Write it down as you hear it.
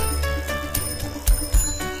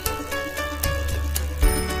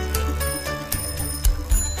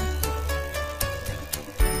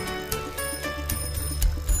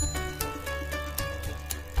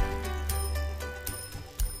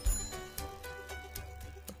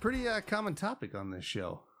Pretty common topic on this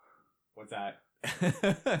show. What's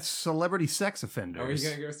that? Celebrity sex offenders. Are we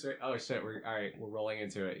gonna go straight? Oh shit! We're all right. We're rolling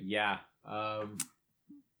into it. Yeah.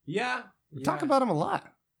 Yeah. We talk about them a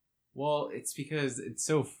lot. Well, it's because it's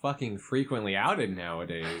so fucking frequently outed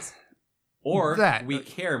nowadays, or That- we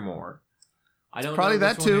care more. I don't probably know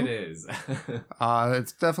which that too. one it is.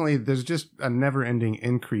 It's definitely, there's just a never-ending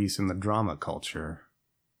increase in the drama culture.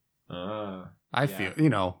 I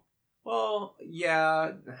feel, Well,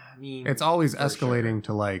 yeah. I mean, it's always for escalating sure.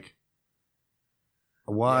 to like,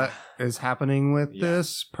 what is happening with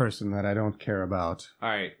this person that I don't care about? All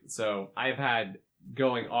right, so I've had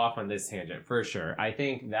going off on this tangent for sure. I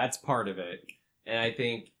think that's part of it, and I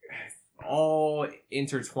think all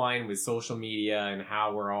intertwined with social media and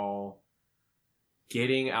how we're all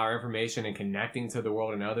getting our information and connecting to the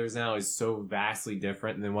world and others now is so vastly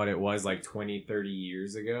different than what it was like 20, 30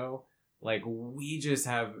 years ago. Like, we just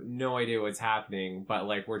have no idea what's happening, but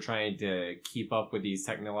like we're trying to keep up with these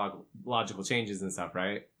technological changes and stuff,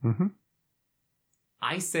 right? Mm-hmm.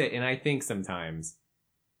 I sit and I think sometimes,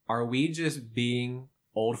 are we just being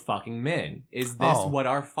old fucking men? Is this what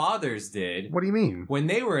our fathers did? What do you mean? When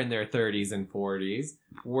they were in their 30s and 40s?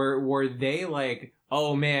 Were they like,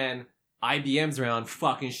 oh man, IBM's around,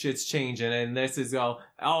 fucking shit's changing, and this is and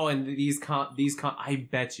I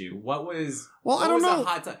bet you. What was I don't know. the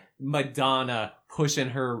hot time? Madonna pushing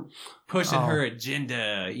her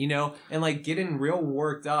agenda, and like getting real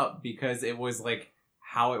worked up because it was like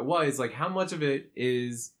how it was. Like, how much of it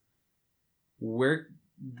is we're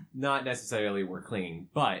clinging,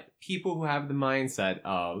 but people who have the mindset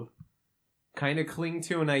of kind of cling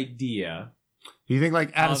to an idea. You think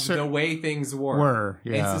like of the way things were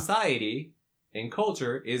in society, in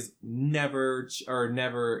culture, is never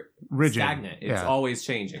rigid, stagnant. It's always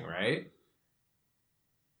changing, right?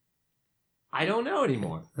 I don't know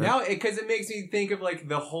anymore now because it makes me think of like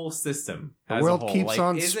the whole system. The as world a whole. keeps like,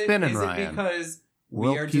 on is spinning, it Ryan. Because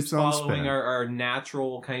we are just following our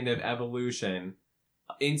natural kind of evolution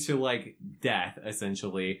into like death,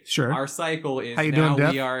 essentially. Sure. Our cycle is How you now doing,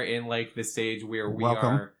 we Death? are in like the stage where we Welcome.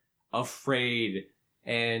 are afraid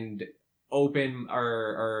and open,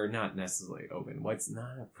 or not necessarily open. What's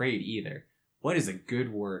not afraid either? What is a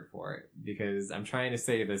good word for it? Because I'm trying to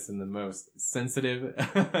say this in the most sensitive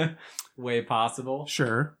way possible.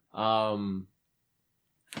 Sure. Not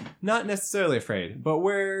necessarily afraid, but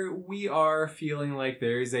where we are feeling like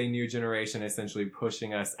there is a new generation essentially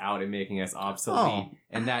pushing us out and making us obsolete,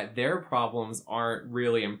 and that their problems aren't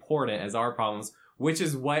really important as our problems, which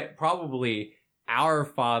is what probably our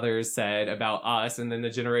fathers said about us, and then the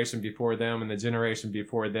generation before them and the generation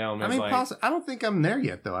before them. I mean, I don't think I'm there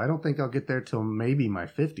yet, though. I don't think I'll get there till maybe my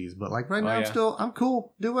 50s. But like right now, I'm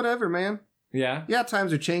cool. Do whatever, man. Yeah. Yeah,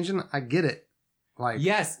 times are changing. I get it. Like,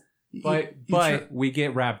 yes, but we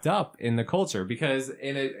get wrapped up in the culture because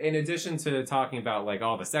in addition to talking about like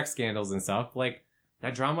all the sex scandals and stuff, like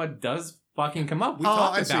that drama does fucking come up. We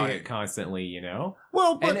talk about it constantly,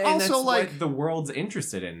 Well, but and also that's like what the world's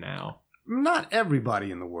interested in now. Not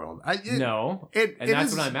everybody in the world. That's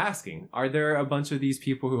what I'm asking. Are there a bunch of these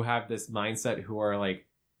people who have this mindset who are like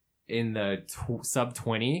in the sub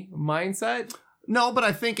 20 mindset? No, but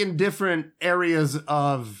I think in different areas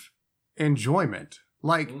of enjoyment.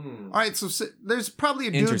 Like, all right, so there's probably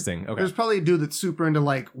a dude. Interesting. Okay. There's probably a dude that's super into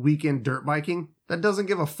like weekend dirt biking that doesn't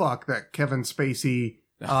give a fuck that Kevin Spacey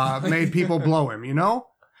made people blow him.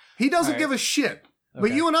 He doesn't give a shit. Okay.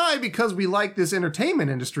 But you and I, because we like this entertainment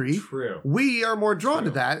industry, we are more drawn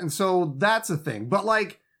to that. And so that's a thing. But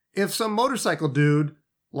like, if some motorcycle dude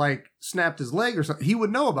like snapped his leg or something, he would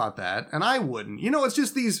know about that. And I wouldn't. It's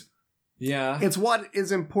just these. Yeah. It's what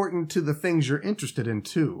is important to the things you're interested in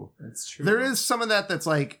too. That's true. There is some of that's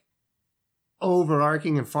like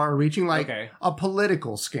overarching and far reaching. Like a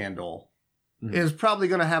political scandal is probably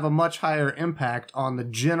going to have a much higher impact on the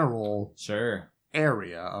general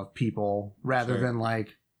area of people rather than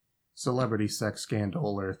like celebrity sex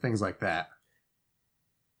scandal or things like that.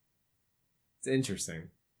 It's interesting.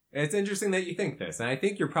 It's interesting that you think this, and I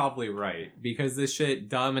think you're probably right because this shit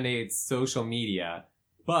dominates social media,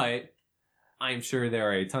 but I'm sure there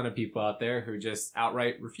are a ton of people out there who just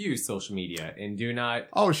outright refuse social media and do not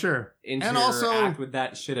interact with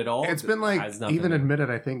that shit at all. It's been like even admitted,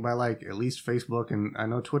 I think, by like at least Facebook, and I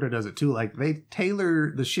know Twitter does it too. Like they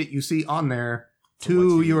tailor the shit you see on there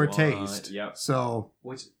to your taste. Yep. So,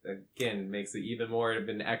 which again makes it even more of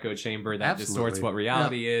an echo chamber that distorts what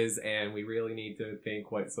reality is, and we really need to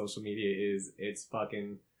think what social media is. It's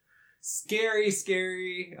fucking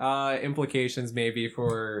scary implications maybe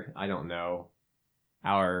for, I don't know,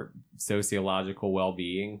 our sociological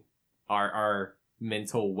well-being, our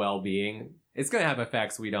mental well-being, it's going to have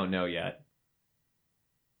effects we don't know yet.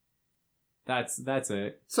 That's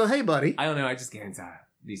it. So, hey, buddy. I don't know. I just get into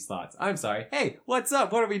these thoughts. I'm sorry. Hey, what's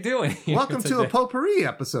up? What are we doing here Welcome today? to a potpourri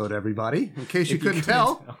episode, everybody. In case you couldn't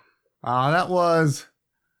tell, that was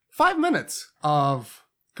 5 minutes of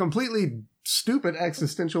completely stupid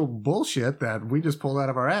existential bullshit that we just pulled out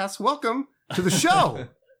of our ass. Welcome to the show.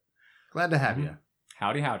 Glad to have you.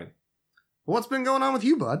 Howdy. What's been going on with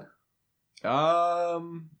you, bud? You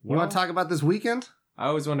want to talk about this weekend? I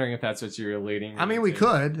was wondering if that's what you're alluding to. I mean, we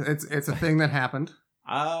could. It's a thing that happened.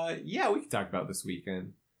 Yeah, we could talk about this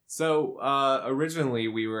weekend. So, originally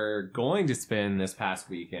we were going to spend this past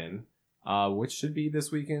weekend, which should be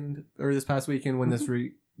this weekend, or this past weekend when this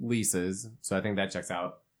releases. So I think that checks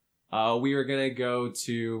out. We were going to go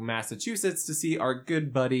to Massachusetts to see our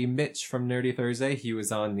good buddy Mitch from Nerdy Thursday. He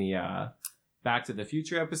was on the Back to the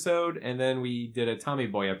Future episode, and then we did a Tommy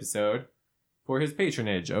Boy episode for his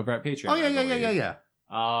patronage over at Patreon. Oh, yeah.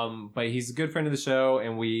 But he's a good friend of the show,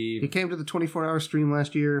 and He came to the 24-hour stream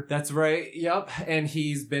last year. That's right, yep. And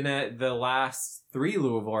he's been at the last 3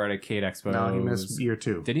 Louisville Arcade Expos. No, he missed year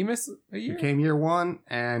 2. Did he miss a year? He came year 1,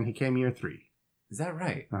 and he came year 3. Is that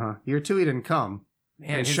right? Uh-huh. Year 2, he didn't come.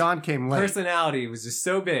 Man, and Sean came late. Personality was just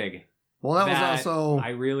so big. Well, that was also... I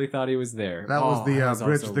really thought he was there. That was the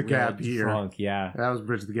Bridge the Gap real year. Drunk, yeah. That was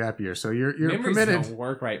Bridge the Gap year. So you're Memories permitted. Don't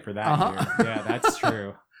work right for that year. Yeah, that's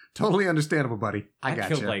true. Totally understandable, buddy. I got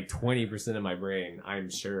killed you. like 20% of my brain, I'm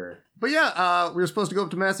sure. But yeah, we were supposed to go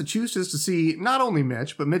up to Massachusetts to see not only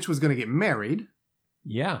Mitch, but Mitch was going to get married.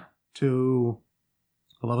 Yeah. To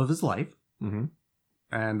the love of his life. Mm-hmm.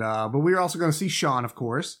 And but we were also going to see Sean, of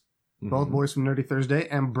course. Mm-hmm. Both boys from Nerdy Thursday,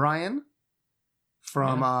 and Brian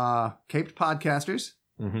from Caped Podcasters.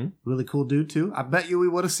 Mm-hmm. Really cool dude too. I bet you we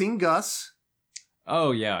would have seen Gus.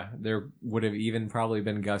 Oh yeah, there would have even probably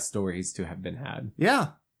been Gus stories to have been had. Yeah,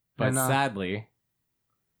 but and, sadly,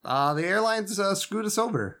 the airlines screwed us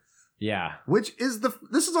over. Yeah, which is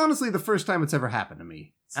this is honestly the first time it's ever happened to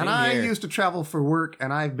me. Same and I here. used to travel for work,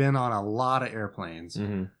 and I've been on a lot of airplanes.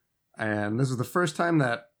 Mm-hmm. And this is the first time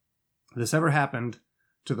that this ever happened,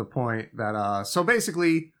 to the point that so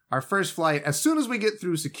basically our first flight, as soon as we get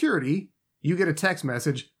through security, you get a text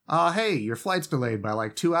message, hey, your flight's delayed by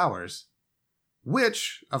like 2 hours.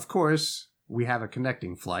 Which, of course, we have a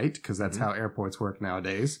connecting flight, because that's how airports work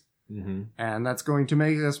nowadays. Mm-hmm. And that's going to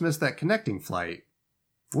make us miss that connecting flight,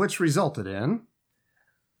 which resulted in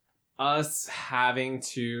us having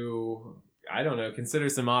to, I don't know, consider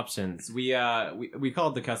some options. We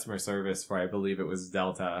called the customer service for, I believe it was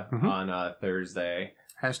Delta, on Thursday.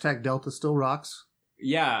 Hashtag Delta still rocks.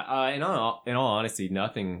 Yeah, in all honesty,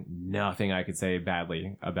 nothing I could say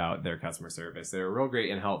badly about their customer service. They were real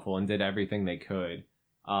great and helpful and did everything they could.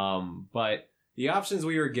 But the options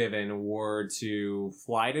we were given were to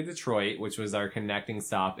fly to Detroit, which was our connecting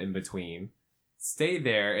stop in between, stay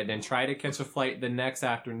there, and then try to catch a flight the next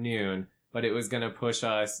afternoon, but it was going to push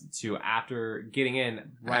us to after getting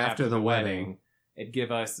in right after the wedding. It'd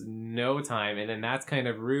give us no time, and then that's kind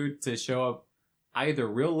of rude to show up either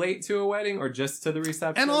real late to a wedding or just to the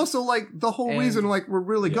reception. And also, like, the whole reason, like, we're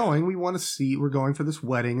really going, we want to see, we're going for this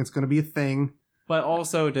wedding, it's going to be a thing. But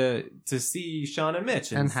also to see Sean and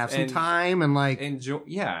Mitch. And have some time and, like... enjoy.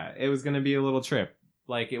 Yeah, it was going to be a little trip.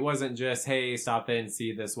 Like, it wasn't just, hey, stop in,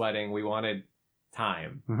 see this wedding. We wanted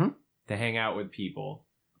time to hang out with people.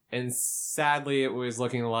 And sadly, it was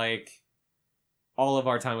looking like all of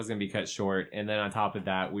our time was going to be cut short. And then on top of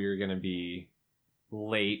that, we were going to be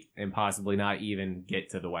late and possibly not even get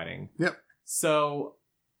to the wedding. Yep. So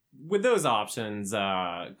with those options,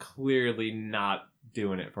 clearly not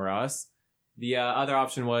doing it for us. The other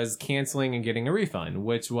option was canceling and getting a refund,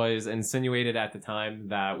 which was insinuated at the time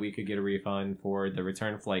that we could get a refund for the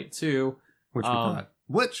return flight too. Which we got.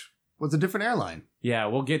 Which was a different airline. Yeah,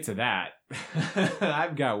 we'll get to that.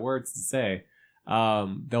 I've got words to say.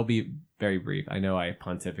 They'll be very brief. I know I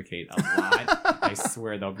pontificate a lot. I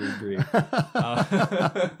swear they'll be brief.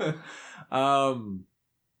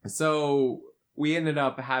 So we ended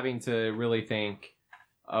up having to really think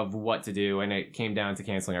of what to do, and it came down to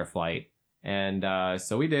canceling our flight. And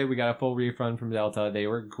so we did. We got a full refund from Delta. They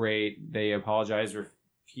were great. They apologized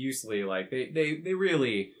profusely. Like they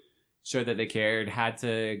really showed that they cared. Had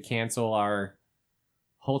to cancel our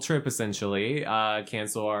whole trip, essentially.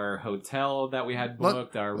 Cancel our hotel that we had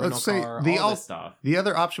booked, our rental car, all this stuff. The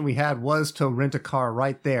other option we had was to rent a car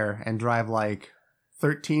right there and drive like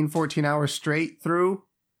 13, 14 hours straight through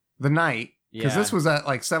the night. Because this was at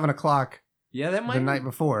like 7 o'clock the night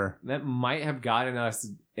before. That might have gotten us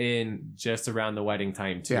in just around the wedding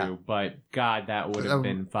time too. Yeah. But God, that would have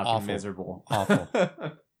been fucking awful. miserable. Awful.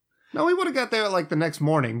 No, we would have got there like the next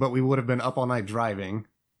morning, but we would have been up all night driving.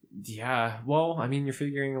 Yeah, well, I mean, you're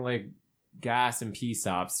figuring like gas and pee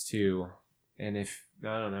stops too, and if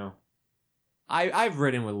I don't know, I've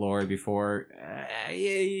ridden with Laura before.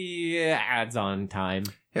 Yeah, adds on time.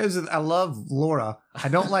 I love Laura. I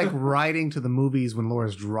don't like riding to the movies when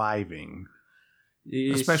Laura's driving,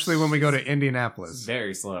 especially when we go to Indianapolis.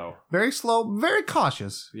 Very slow. Very slow, very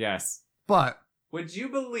cautious. Yes. But would you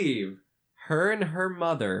believe her and her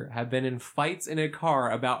mother have been in fights in a car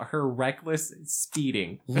about her reckless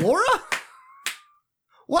speeding? Laura?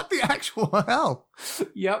 What the actual hell?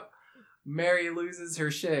 Yep. Mary loses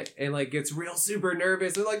her shit and like gets real super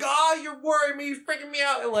nervous and like, oh, you're worrying me, you're freaking me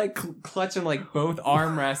out, and like clutching like both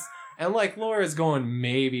armrests. And like Laura's going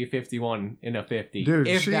maybe 51 in a 50, dude,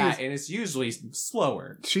 if that, and it's usually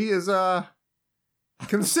slower. She is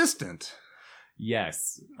consistent.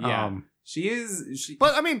 Yes, yeah, she is.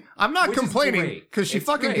 But I mean, I'm not complaining because she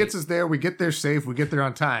fucking gets us there. We get there safe. We get there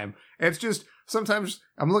on time. It's just sometimes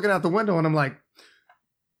I'm looking out the window and I'm like,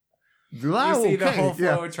 you see the whole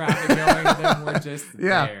flow of traffic going, and then we're just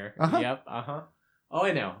there. Uh-huh. Yep. Oh,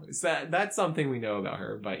 I know. So that's something we know about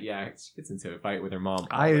her. But yeah, she gets into a fight with her mom.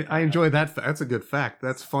 I enjoy that. That's a good fact.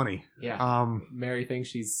 That's funny. Yeah. Mary thinks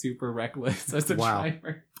she's super reckless as a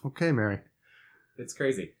driver. Okay, Mary. It's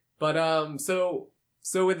crazy. But so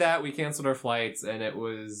with that, we canceled our flights, and it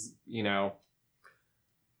was,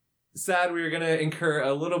 sad. We were going to incur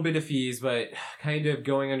a little bit of fees, but kind of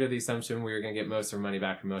going under the assumption we were going to get most of our money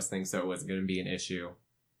back from most things, so it wasn't going to be an issue.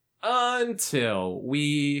 Until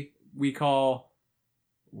we call...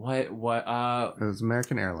 What? It was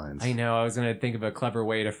American Airlines. I know, I was going to think of a clever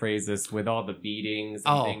way to phrase this with all the beatings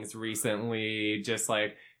and things recently. Just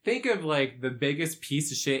like, think of like the biggest piece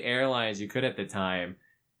of shit airlines you could at the time.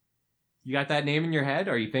 You got that name in your head?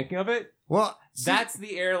 Are you thinking of it? Well, that's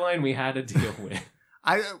the airline we had to deal with.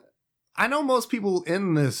 I know most people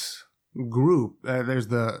in this group, there's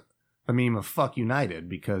the meme of fuck United,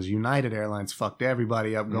 because United Airlines fucked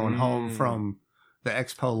everybody up going home from the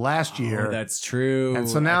Expo last year. Oh, that's true. And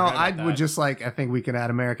so now I would just I think we can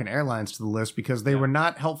add American Airlines to the list because they were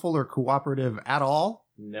not helpful or cooperative at all.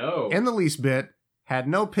 No. In the least bit, had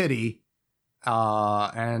no pity.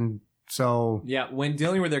 And so... Yeah, when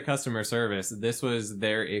dealing with their customer service, this was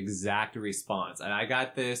their exact response. And I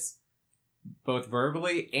got this both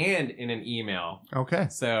verbally and in an email. Okay.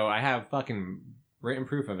 So I have fucking written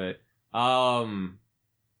proof of it.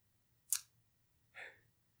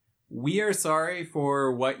 We are sorry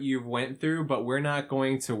for what you've went through, but we're not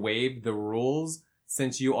going to waive the rules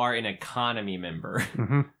since you are an economy member.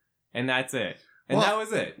 Mm-hmm. And that's it. And that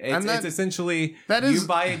was it. It's essentially, you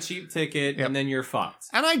buy a cheap ticket and then you're fucked.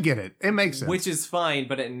 And I get it. It makes sense. Which is fine,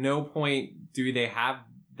 but at no point do they have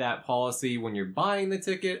that policy when you're buying the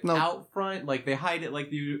ticket out front. Like, they hide it like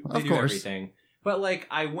they do everything. But, like,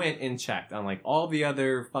 I went and checked on, like, all the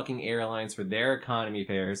other fucking airlines for their economy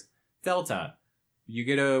fares. Delta. You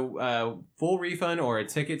get a full refund or a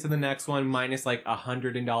ticket to the next one minus like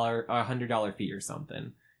 $100 fee or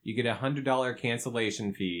something. You get $100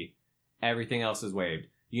 cancellation fee. Everything else is waived.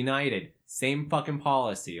 United, same fucking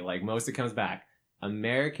policy. Like, most it comes back.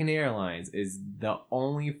 American Airlines is the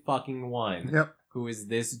only fucking one who is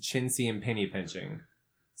this chintzy and penny pinching.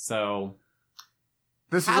 So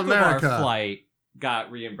this is half America. Of our flight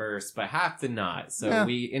got reimbursed, but half did not. So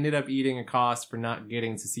we ended up eating a cost for not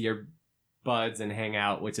getting to see our buds and hang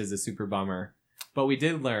out, which is a super bummer. But we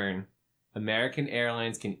did learn American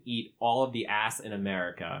Airlines can eat all of the ass in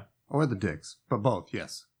America. Or the dicks, but both,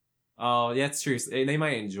 yes. Oh, that's true. They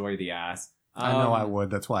might enjoy the ass. I know I would.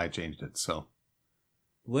 That's why I changed it, so.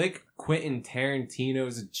 Lick Quentin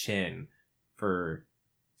Tarantino's chin for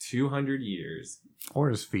 200 years. Or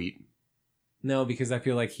his feet. No, because I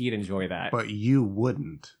feel like he'd enjoy that. But you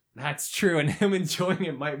wouldn't. That's true, and him enjoying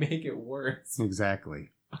it might make it worse. Exactly.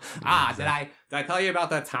 Did I tell you about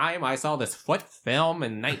the time I saw this foot film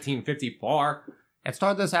in 1954? It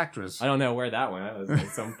starred this actress. I don't know where that went. That was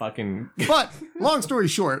like some fucking... But, long story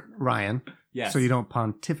short, Ryan. Yes. So you don't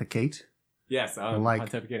pontificate. Yes, I'm like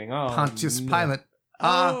pontificating. Oh, Pontius Pilate.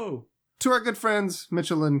 To our good friends,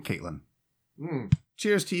 Mitchell and Caitlin.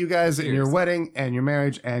 Cheers to you guys in your wedding and your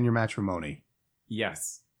marriage and your matrimony.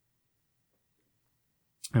 Yes.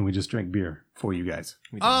 And we just drank beer for you guys.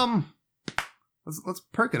 Let's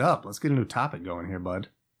perk it up. Let's get a new topic going here, bud.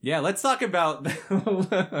 Yeah, let's talk about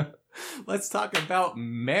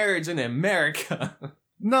marriage in America.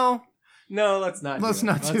 No, let's not. Let's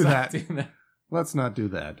not do that. Let's not do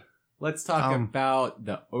that. Let's talk about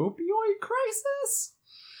the opioid crisis.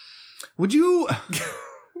 Would you?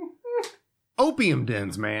 Opium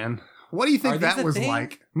dens, man. What do you think that was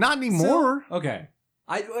like? Not anymore. Okay.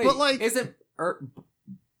 But, like- isn't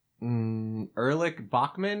Erlich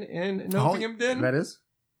Bachman in an Oh, opium den? That is.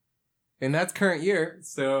 And that's current year,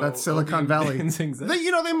 so That's Silicon opium Valley. dens exist.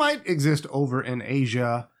 They might exist over in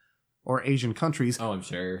Asia or Asian countries. Oh, I'm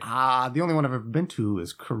sure. The only one I've ever been to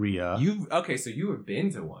is Korea. So you have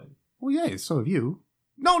been to one. Well, yeah, so have you.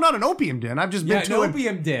 No, not an opium den. I've just been Yeah, to an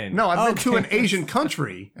opium den. No, I've been to an Okay. Asian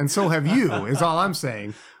country, and so have you, is all I'm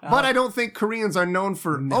saying. But I don't think Koreans are known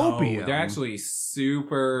for opium. They're actually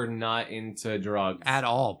super not into drugs. at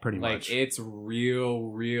all, pretty Like, much. it's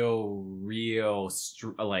real,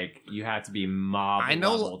 like, you have to be mob I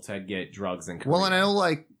know- level to get drugs in Korea. Well, and I know,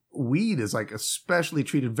 like, weed is, like, especially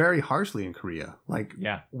treated very harshly in Korea. Like,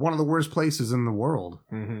 Yeah. one of the worst places in the world.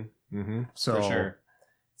 So, For sure.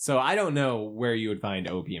 So I don't know where you would find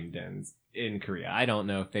opium dens in Korea. I don't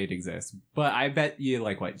know if they'd exist. But I bet you,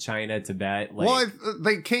 like, what, China, Tibet? Like, well,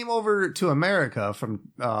 they came over to America from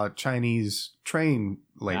Chinese train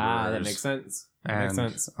laborers. that makes sense.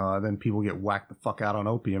 And then people get whacked the fuck out on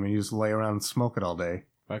opium, and you just lay around and smoke it all day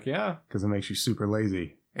Fuck yeah. because it makes you super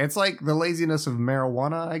lazy. It's like the laziness of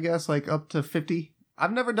marijuana, I guess, like up to 50.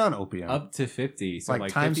 I've never done opium. Up to 50. So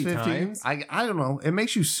like times 50 times? I don't know. It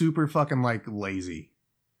makes you super fucking like lazy.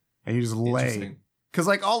 And you just lay. Interesting. Because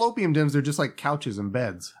like all opium dens, they're just like couches and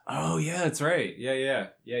beds. Oh, yeah, that's right. Yeah.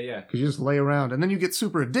 Because you just lay around and then you get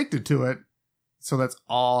super addicted to it. So that's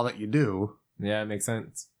all that you do. Yeah, it makes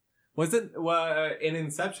sense. Was it in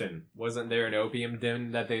Inception? Wasn't there an opium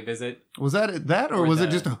den that they visit? Was that or Or was it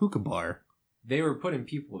the- just a hookah bar? They were putting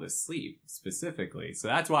people to sleep specifically. So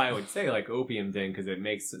that's why I would say like opium den, because it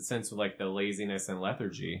makes sense with like the laziness and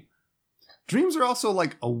lethargy. Dreams are also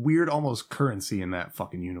like a weird almost currency in that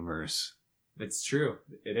fucking universe. It's true.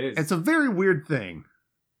 It is. It's a very weird thing.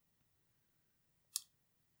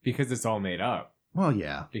 Because it's all made up. Well,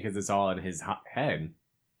 yeah. Because it's all in his head.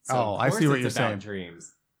 So Oh, of I course see what it's you're about saying.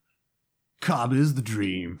 Dreams. Cobb is the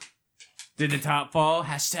dream. Did the top fall?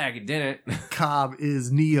 Hashtag it didn't. Cobb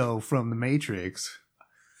is Neo from The Matrix,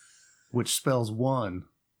 which spells one.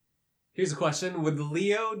 Here's a question. Would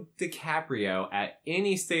Leo DiCaprio, at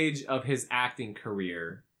any stage of his acting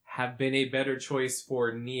career, have been a better choice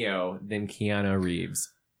for Neo than Keanu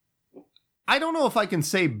Reeves? I don't know if I can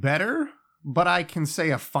say better, but I can say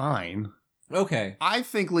a fine. Okay. I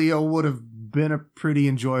think Leo would have been a pretty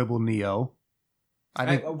enjoyable Neo. I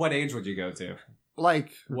think, What age would you go to?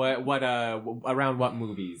 like, Around what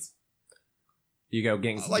movies? You go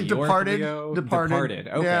Gangs of Like New York, Departed. Leo? Departed.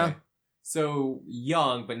 Okay. Yeah. So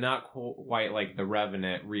young, but not quite like the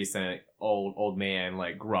Revenant, recent old man,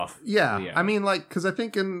 like gruff. yeah. Leo. I mean, like, because I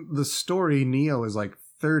think in the story, Neo is like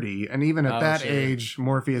 30, and even at Oh, that sure. age,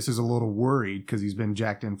 Morpheus is a little worried because he's been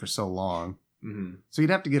jacked in for so long. Mhm. So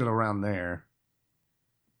you'd have to get it around there.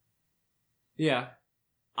 Yeah,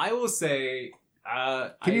 I will say.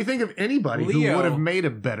 Can you think of anybody who Leo- would have made a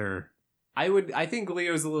better? I think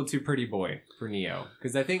Leo's a little too pretty boy for Neo,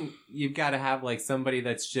 because I think you've got to have like somebody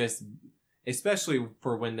that's just, especially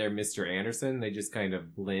for when they're Mr. Anderson, they just kind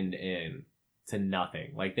of blend in to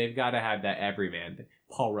nothing. Like they've got to have that everyman.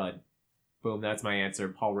 Paul Rudd. Boom, that's my answer.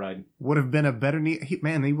 Paul Rudd. Would have been a better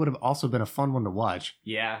man. He would have also been a fun one to watch.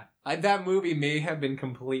 Yeah, that movie may have been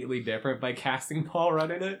completely different by casting Paul Rudd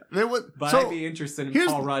in it, There would, but so, I'd be interested in here's-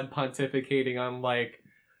 Paul Rudd pontificating on like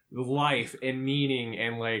life and meaning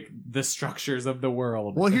and like the structures of the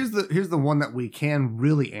world. well, here's the one that we can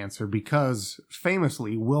really answer because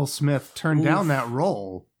famously Will Smith turned down Oof. that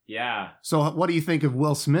role. Yeah. So what do you think of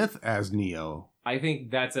Will Smith as Neo? I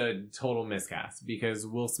think that's a total miscast because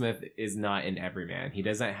Will Smith is not an everyman. He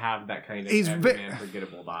doesn't have that kind of He's everyman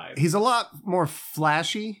forgettable vibe. He's a lot more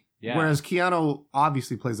flashy, Yeah. whereas Keanu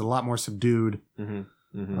obviously plays a lot more subdued. And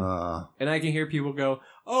I can hear people go,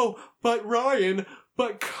 "Oh, but Ryan,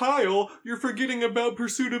 but Kyle, you're forgetting about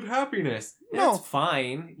Pursuit of Happiness." No. That's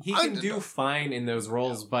fine. He can do fine in those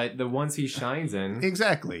roles, but the ones he shines in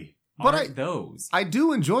Exactly. But aren't those. I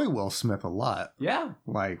do enjoy Will Smith a lot. Yeah,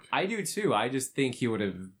 Like, I do too. I just think he would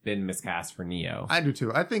have been miscast for Neo. I do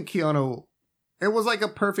too. I think Keanu, it was like a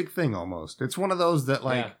perfect thing almost. It's one of those that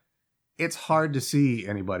like, Yeah. it's hard to see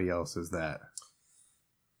anybody else as that.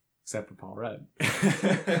 Except for Paul Rudd.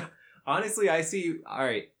 Honestly, I see. All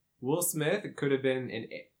right, Will Smith could have been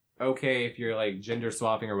okay if you're like gender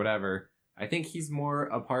swapping or whatever. I think he's more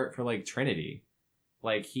a part for like Trinity.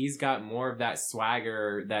 Like he's got more of that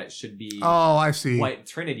swagger that should be Oh, I see. what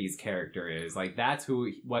Trinity's character is. Like that's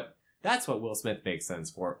that's what Will Smith makes sense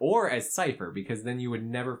for, or as Cypher, because then you would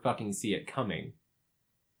never fucking see it coming.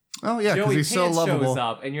 Oh yeah, because Joey he's so Pants lovable. shows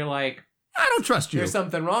up, and you're like, I don't trust you. "There's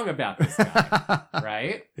something wrong about this guy,"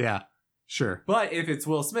 right? Yeah, sure. But if it's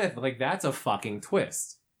Will Smith, like that's a fucking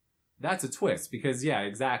twist. That's a twist because, yeah,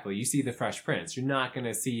 exactly. You see the Fresh Prince. You're not going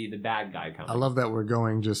to see the bad guy coming. I love that we're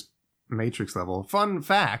going just Matrix level. Fun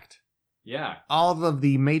fact. Yeah. All of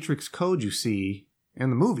the Matrix code you see in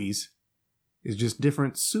the movies is just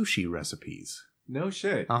different sushi recipes. No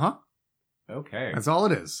shit. Uh-huh. Okay. That's all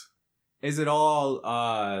it is. Is it all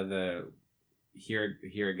the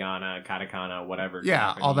hiragana, katakana, whatever?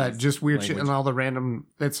 Yeah, all that just weird language. shit and all the random...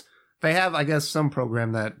 They have, I guess, some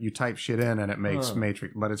program that you type shit in and it makes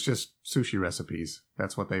Matrix, but it's just sushi recipes.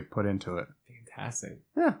 That's what they put into it. Fantastic.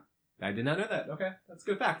 Yeah. I did not know that. Okay. That's a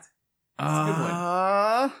good fact. That's a good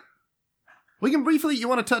one. We can briefly, you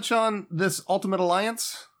want to touch on this Ultimate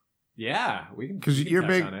Alliance? Yeah, we can. Because we can you're touch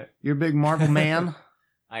big, on it. you're a big Marvel man.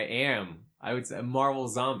 I am. I would say a Marvel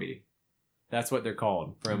zombie. That's what they're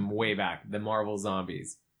called from way back. The Marvel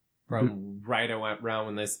zombies. From right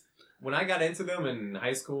around when I got into them in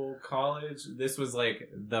high school, college, this was like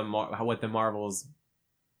what the Marvels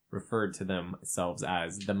referred to themselves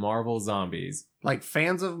as. The Marvel zombies. Like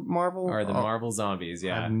fans of Marvel? Or the Marvel zombies,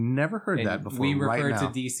 yeah. I've never heard and that before. We refer right to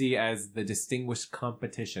now. DC as the distinguished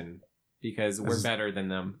competition because we're better than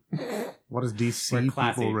them. What does DC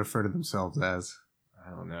people refer to themselves as? I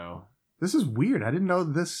don't know. This is weird. I didn't know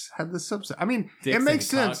this had this subset. I mean, Dicks it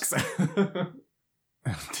makes and sense. cucks.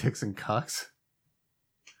 Dicks and cucks?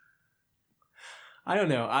 I don't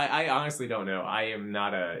know. I honestly don't know. I am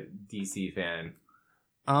not a DC fan.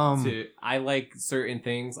 I like certain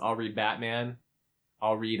things. I'll read Batman.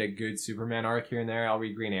 I'll read a good Superman arc here and there. I'll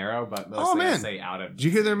read Green Arrow, but mostly I stay out of. Did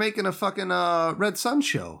you hear they're making a fucking Red Sun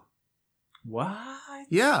show? What?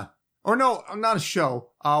 Yeah. Or no, not a show.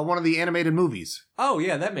 One of the animated movies. Oh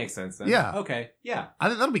yeah, that makes sense then. Yeah. Okay. Yeah. I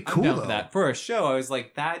think that'll be cool I'm down though. For that. For a show, I was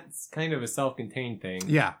like, that's kind of a self-contained thing.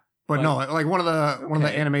 Yeah, but no, like one of the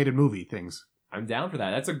animated movie things. I'm down for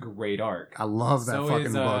that. That's a great arc. I love that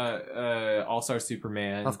fucking book. All-Star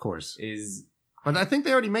Superman. Of course. But I think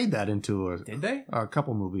they already made that into Did they? A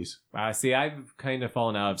couple movies. See, I've kind of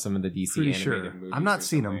fallen out of some of the DC animated movies. I've not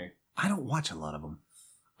seen them. I don't watch a lot of them.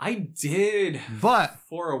 I did, but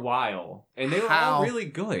for a while, and they were all really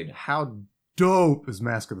good. How dope is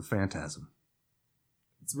Mask of the Phantasm?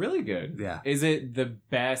 It's really good. Yeah. Is it the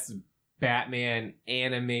best Batman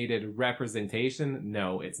animated representation?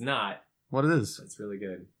 No, it's not. What it is? It's really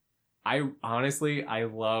good. I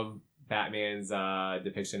love Batman's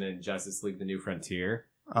depiction in Justice League: The New Frontier,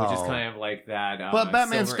 which is kind of like that. But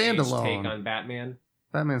Batman Silver Age standalone take on Batman.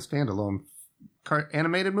 Batman standalone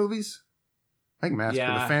animated movies. I think Mask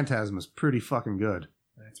of the Phantasm is pretty fucking good.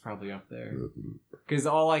 That's probably up there. Because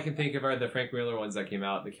all I can think of are the Frank Miller ones that came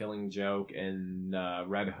out, The Killing Joke and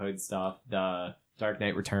Red Hood stuff, the Dark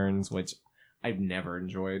Knight Returns, which I've never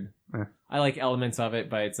enjoyed. I like elements of it,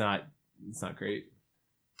 but it's not great.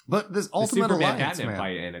 But this Ultimate Superman Alliance, Batman man.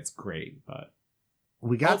 fight, and it's great, but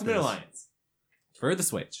we got Ultimate this. Alliance for the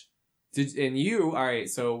Switch. And you, all right,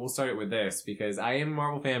 so we'll start it with this because I am a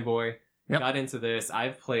Marvel fanboy. Yep. Got into this.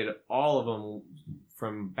 I've played all of them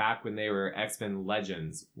from back when they were X-Men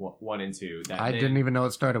Legends 1 and 2. That I didn't even know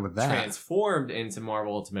it started with that. Transformed into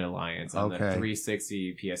Marvel Ultimate Alliance on the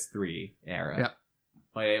 360 PS3 era. Yep.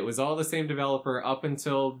 But it was all the same developer up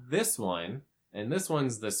until this one. And this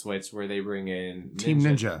one's the Switch where they bring in Team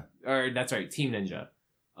Ninja. Or that's right, Team Ninja.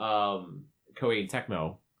 Koei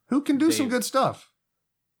Tecmo. Who can do some good stuff.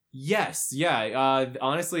 Yes, yeah.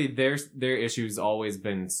 Honestly, their issue's always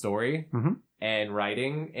been story and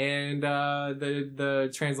writing and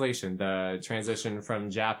the translation, the transition from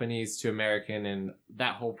Japanese to American, and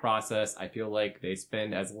that whole process. I feel like they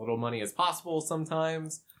spend as little money as possible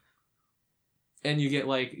sometimes, and you get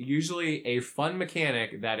like usually a fun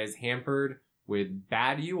mechanic that is hampered with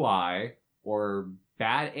bad UI or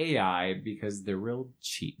bad AI because they're real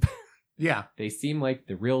cheap. Yeah, they seem like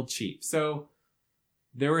they're real cheap. So.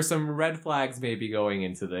 There were some red flags maybe going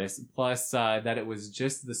into this, plus that it was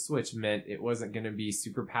just the Switch meant it wasn't going to be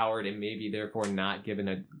super powered and maybe therefore not given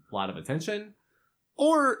a lot of attention.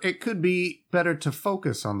 Or it could be better to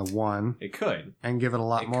focus on the one. It could. And give it a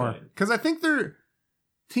lot more. Because I think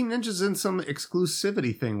Team Ninja's in some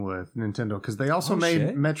exclusivity thing with Nintendo, because they also made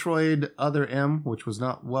Metroid Other M, which was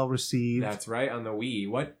not well received. That's right, on the Wii.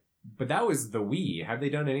 What? But that was the Wii. Have they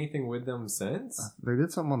done anything with them since? They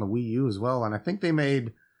did something on the Wii U as well, and I think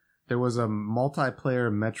there was a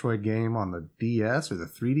multiplayer Metroid game on the DS or the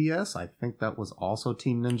 3DS. I think that was also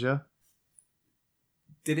Team Ninja.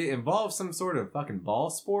 Did it involve some sort of fucking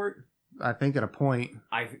ball sport? I think at a point.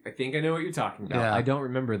 I think I know what you're talking about. Yeah. I don't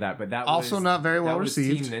remember that, but that also was, not very well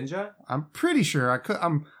received. Team Ninja? I'm pretty sure.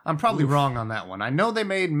 I'm probably wrong on that one. I know they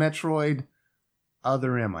made Metroid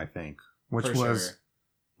Other M, I think, which was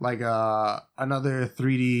like another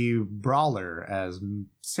 3D brawler as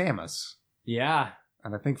Samus. Yeah.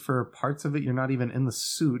 And I think for parts of it, you're not even in the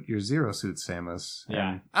suit. You're Zero Suit Samus. Yeah.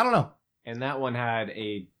 And I don't know. And that one had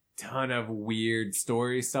a ton of weird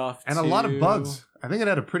story stuff, and too. a lot of bugs. I think it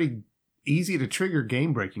had a pretty easy to trigger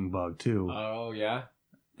game breaking bug too. Oh yeah,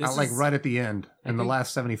 Like right at the end in the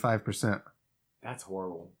last 75%. That's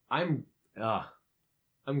horrible. I'm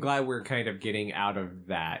glad we're kind of getting out of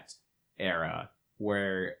that era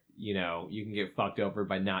where, you know, you can get fucked over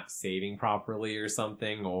by not saving properly or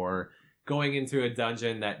something, or going into a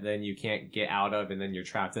dungeon that then you can't get out of and then you're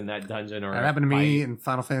trapped in that dungeon. Or that happened to me in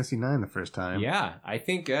Final Fantasy IX the first time. Yeah, I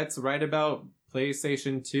think that's right about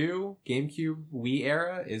PlayStation 2, GameCube, Wii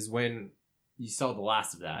era is when you saw the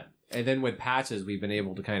last of that. And then with patches, we've been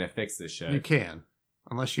able to kind of fix this shit. You can.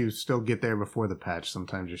 Unless you still get there before the patch,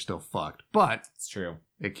 sometimes you're still fucked. But it's true.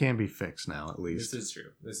 It can be fixed now, at least. This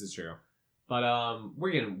is true. But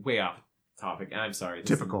we're getting way off topic. I'm sorry.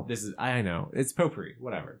 Typical. This is I know. It's potpourri.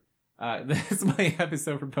 Whatever. That's my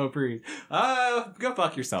episode for potpourri. Go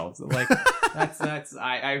fuck yourselves. Like that's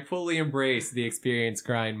I fully embrace the experience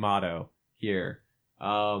grind motto here.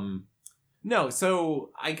 No, so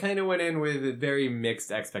I kind of went in with very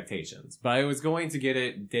mixed expectations, but I was going to get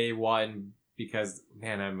it day one because,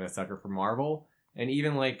 man, I'm a sucker for Marvel. And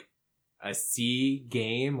even like a C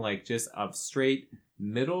game, like just a straight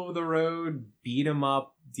middle of the road, beat 'em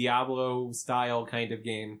up, Diablo style kind of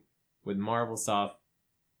game with Marvel stuff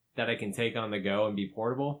that I can take on the go and be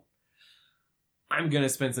portable. I'm going to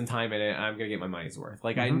spend some time in it. I'm going to get my money's worth.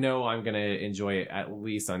 Like, I know I'm going to enjoy it at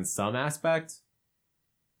least on some aspect.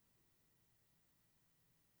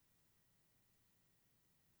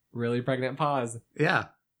 Really pregnant pause. Yeah.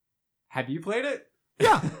 Have you played it?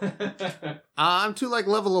 Yeah. I'm to like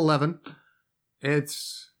level 11.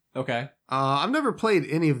 It's okay. I've never played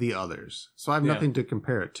any of the others, so I have nothing to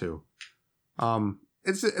compare it to.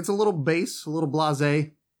 It's a little base, a little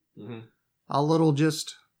blasé, a little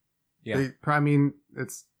just. Yeah. I mean,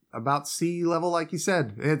 it's about sea level, like you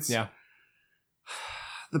said. It's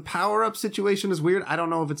the power up situation is weird. I don't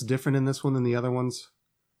know if it's different in this one than the other ones.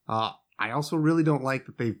 I also really don't like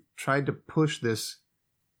that they've tried to push this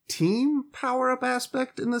team power-up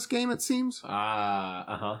aspect in this game, it seems.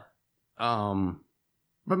 But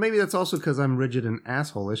maybe that's also because I'm rigid and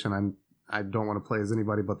asshole-ish, and I don't want to play as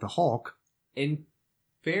anybody but the Hulk. In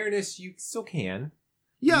fairness, you still can.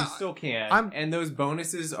 Yeah. You still can. And those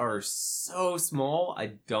bonuses are so small,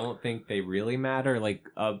 I don't think they really matter. Like,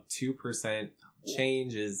 a 2%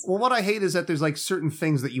 change is... Well, what I hate is that there's, like, certain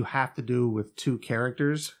things that you have to do with two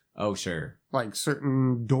characters. Oh, sure. Like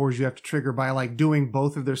certain doors you have to trigger by like doing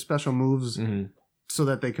both of their special moves so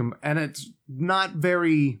that they can... And it's not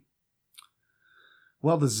very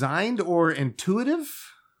well designed or intuitive.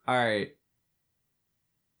 All right.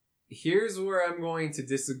 Here's where I'm going to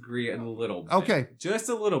disagree a little bit. Okay. Just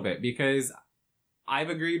a little bit, because I've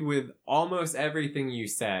agreed with almost everything you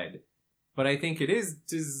said, but I think it is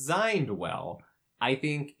designed well. I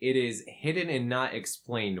think it is hidden and not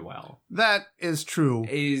explained well. That is true.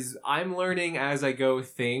 I'm learning as I go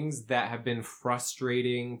things that have been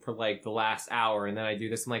frustrating for like the last hour, and then I do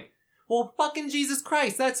this, I'm like, well, fucking Jesus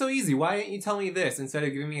Christ, that's so easy. Why didn't you tell me this instead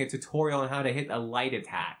of giving me a tutorial on how to hit a light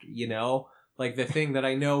attack, you know? Like the thing that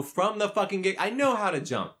I know from the fucking game. I know how to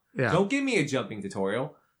jump. Yeah. Don't give me a jumping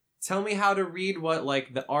tutorial. Tell me how to read what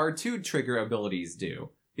like the R2 trigger abilities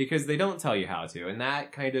do, because they don't tell you how to, and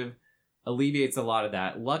that kind of alleviates a lot of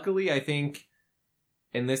that. Luckily, I think,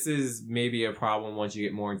 and this is maybe a problem once you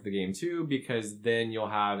get more into the game too, because then you'll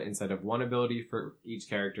have, instead of one ability for each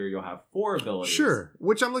character, you'll have 4 abilities. Sure,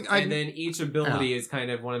 which I'm looking... And then each ability is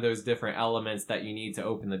kind of one of those different elements that you need to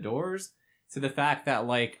open the doors. To the fact that,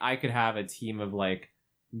 like, I could have a team of, like,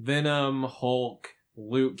 Venom, Hulk,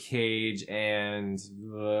 Luke Cage, and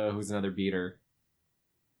who's another beater?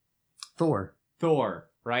 Thor,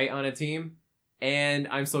 right, on a team? And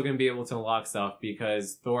I'm still going to be able to unlock stuff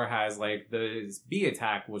because Thor has, like, the B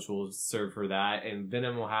attack, which will serve for that, and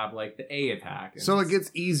Venom will have, like, the A attack. So it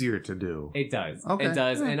gets easier to do. It does. Okay. It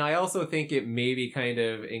does. Yeah. And I also think it maybe kind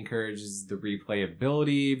of encourages the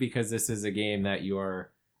replayability, because this is a game that you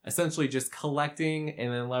are essentially just collecting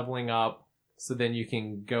and then leveling up, so then you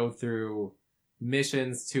can go through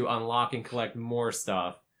missions to unlock and collect more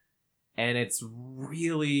stuff. And it's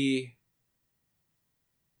really...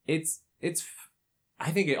 I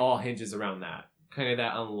think it all hinges around that. Kind of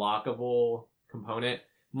that unlockable component.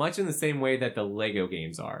 Much in the same way that the Lego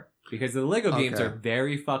games are. Because the Lego games are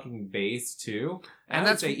very fucking base too. And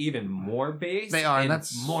I'd say even more base. They are, and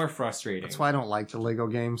that's more frustrating. That's why I don't like the Lego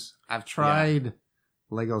games. I've tried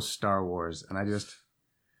Lego Star Wars, and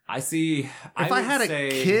I see. If I had a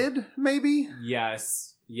kid, maybe?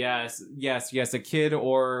 Yes. A kid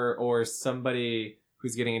or somebody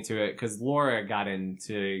who's getting into it, because Laura got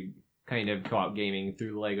into kind of co-op gaming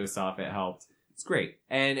through Lego stuff. It helped. It's great.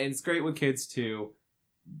 And it's great with kids too.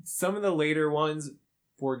 Some of the later ones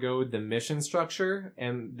forego the mission structure,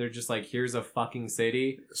 and they're just like, here's a fucking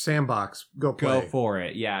city. Sandbox. Go play. Go for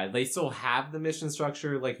it. Yeah, they still have the mission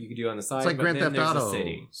structure like you could do on the side. It's like but Grand then Theft there's Auto a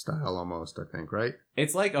city. style almost, I think, right?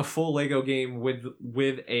 It's like a full Lego game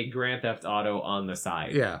with a Grand Theft Auto on the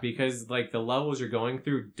side. Yeah. Because like the levels you're going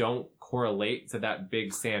through don't correlate to that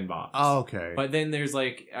big sandbox. Oh, okay. But then there's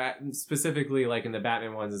like, specifically like in the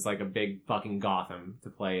Batman ones, it's like a big fucking Gotham to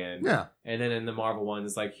play in. Yeah. And then in the Marvel ones,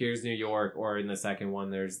 it's like, here's New York, or in the second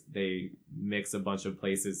one, they mix a bunch of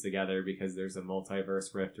places together because there's a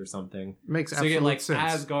multiverse rift or something. Makes so you get like sense.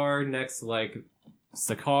 Asgard next to like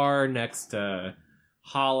Sakaar, next to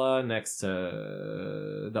Hala, next to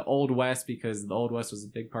the Old West, because the Old West was a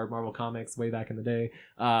big part of Marvel Comics way back in the day.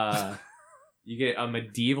 You get a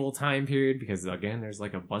medieval time period because, again, there's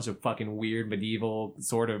like a bunch of fucking weird medieval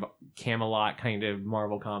sort of Camelot kind of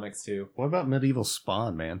Marvel Comics too. What about medieval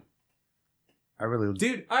Spawn, man?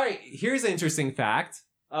 Dude, all right, here's an interesting fact.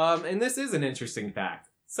 And this is an interesting fact.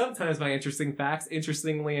 Sometimes my interesting facts,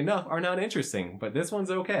 interestingly enough, are not interesting, but this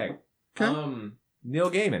one's okay.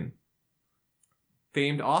 Neil Gaiman,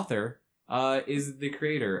 famed author, is the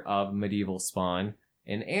creator of Medieval Spawn,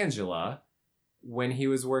 and Angela, when he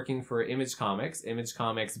was working for Image Comics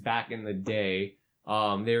back in the day,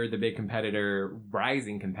 they were the big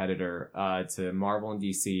rising competitor to Marvel and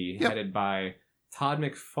DC, headed by Todd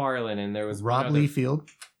McFarlane, and there was Rob Liefeld.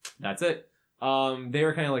 That's it. They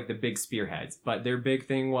were kind of like the big spearheads, but their big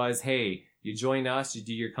thing was, hey, you join us, you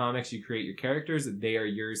do your comics, you create your characters, they are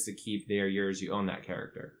yours to keep, they are yours, you own that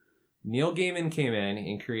character. Neil Gaiman came in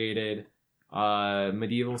and created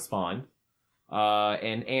Medieval Spawn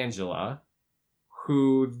and Angela,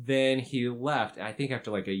 who then he left, I think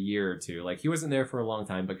after like a year or two. Like, he wasn't there for a long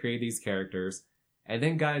time, but created these characters, and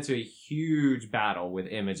then got into a huge battle with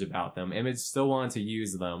Image about them. Image still wanted to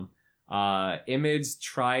use them. Image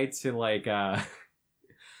tried to like, I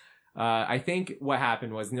think what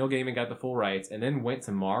happened was Neil Gaiman got the full rights and then went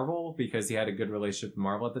to Marvel because he had a good relationship with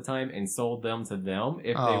Marvel at the time and sold them to them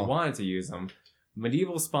if they wanted to use them.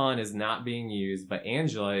 Medieval Spawn is not being used, but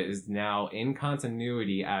Angela is now in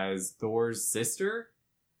continuity as Thor's sister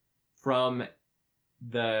from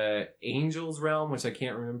the Angels realm, which I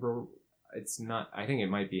can't remember. It's not, I think it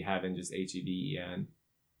might be Heaven, just H-E-V-E-N.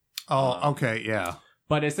 Oh, okay, yeah.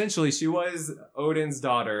 But essentially, she was Odin's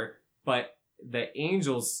daughter, but the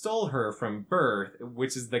angels stole her from birth,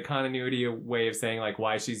 which is the continuity way of saying like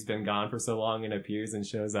why she's been gone for so long and appears and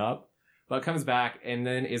shows up. But comes back and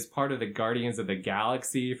then is part of the Guardians of the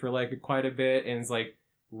Galaxy for like quite a bit, and is like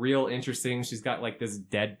real interesting. She's got like this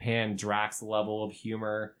deadpan Drax level of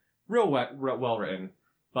humor, real well written.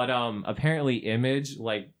 But apparently Image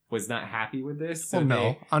like was not happy with this, so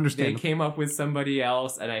they came up with somebody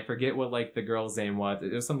else, and I forget what like the girl's name was.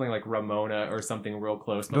 It was something like Ramona or something real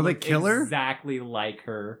close. Do they kill her? Exactly like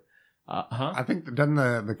her. I think doesn't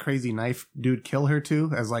the crazy knife dude kill her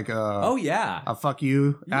too as like a fuck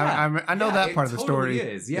you? Yeah. I know that part of the story.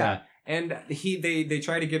 Is, yeah. And they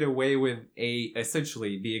try to get away with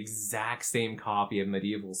essentially the exact same copy of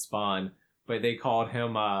Medieval Spawn, but they called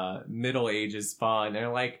him Middle Ages Spawn. And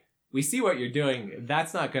they're like, we see what you're doing.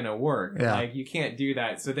 That's not gonna work. Yeah. Like, you can't do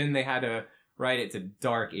that. So then they had to write it to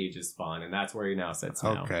Dark Ages Spawn, and that's where he now sits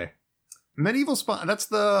now. Okay. Medieval Spawn. That's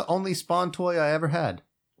the only Spawn toy I ever had.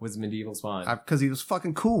 Was Medieval Spawn. Because he was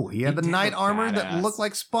fucking cool. He had the knight armor that looked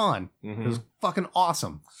like Spawn. Mm-hmm. It was fucking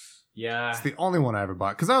awesome. Yeah. It's the only one I ever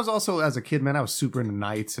bought. Because I was also, as a kid, man, I was super into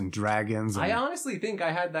knights and dragons. And... I honestly think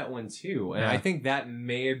I had that one too. And I think that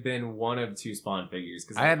may have been one of two Spawn figures.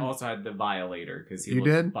 Because I also had the Violator. Because he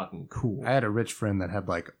looked fucking cool. I had a rich friend that had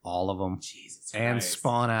like all of them. Jesus Christ. And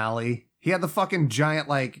Spawn Alley. He had the fucking giant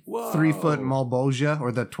like 3-foot Malbosia.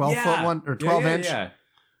 Or the 12-foot one. Or 12-inch. Yeah.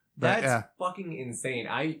 That's fucking insane.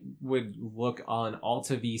 I would look on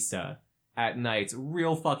Alta Vista at nights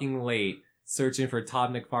real fucking late searching for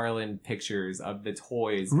Todd McFarlane pictures of the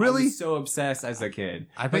toys. Really? I was so obsessed as a kid.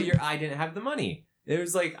 I didn't have the money. It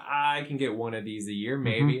was like, I can get one of these a year,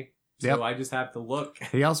 maybe. Mm-hmm. So I just have to look.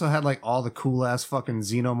 He also had like all the cool ass fucking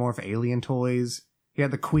xenomorph alien toys. He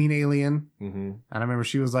had the Queen Alien. Mm-hmm. And I remember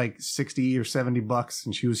she was like $60 or $70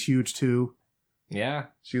 and she was huge too. Yeah.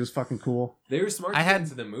 She was fucking cool. They were smart to get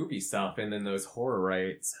into the movie stuff and then those horror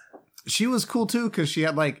rights. She was cool too because she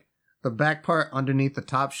had like the back part underneath the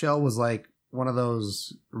top shell was like one of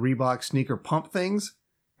those Reebok sneaker pump things,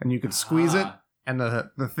 and you could squeeze it and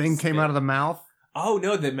the thing came out of the mouth. Oh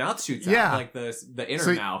no, the mouth shoots out. Yeah. Like the inner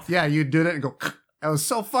So, mouth. Yeah, you did it and go. That was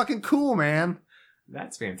so fucking cool, man.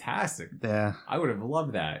 That's fantastic. Yeah, I would have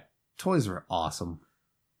loved that. toys were awesome.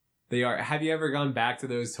 They are. Have you ever gone back to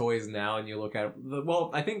those toys now and you look at well,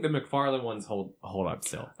 I think the McFarlane ones hold up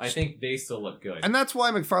still. I think they still look good. And that's why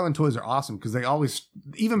McFarlane toys are awesome, because they always,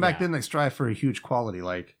 even back Yeah. then, they strive for a huge quality.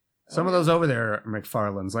 Like some of those over there are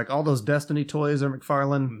McFarlane's. Like all those Destiny toys are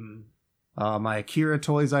McFarlane. Mhm. My Akira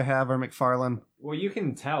toys I have are McFarlane. Well, you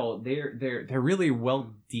can tell they're really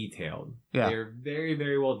well detailed. Yeah. They're very,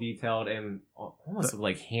 very well detailed and almost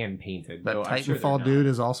like hand painted. That though I'm sure Titanfall they're dude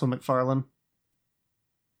not. is also McFarlane.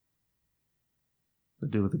 The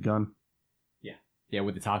dude with the gun. Yeah,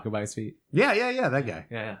 with the taco by his feet. Yeah, that guy.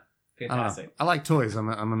 Yeah, I don't know. fantastic. I like toys. I'm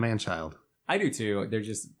a man child. I do too. They're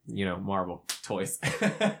just Marvel toys.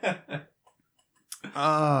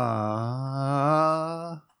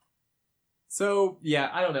 So yeah,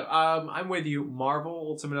 I don't know. I'm with you. Marvel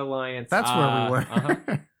Ultimate Alliance. That's where we were.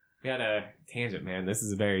 Uh-huh. We had a tangent, man. This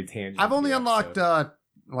is a very tangent. I've only unlocked episode.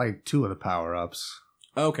 like 2 of the power ups.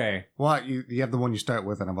 Okay, Well, you have the one you start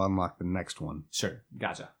with, and I've unlocked the next one. sure,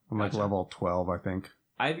 gotcha. I'm like Gotcha. level 12, I think.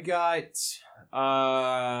 I've got.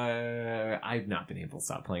 I've not been able to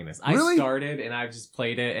stop playing this. Really? I started and I've just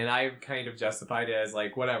played it, and I've kind of justified it as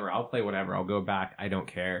like whatever. I'll play whatever. I'll go back. I don't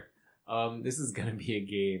care. This is gonna be a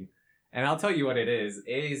game, and I'll tell you what it is.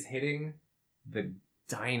 It is hitting the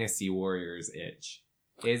Dynasty Warriors itch.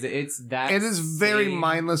 It's that. It is very same-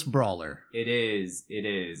 mindless brawler. It is.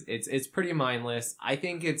 It's pretty mindless. I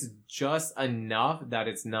think it's just enough that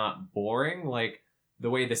it's not boring. Like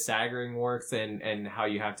the way the staggering works and how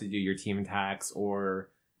you have to do your team attacks, or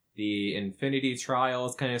the Infinity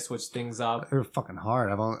Trials kind of switch things up. They're fucking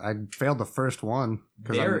hard. I failed the first one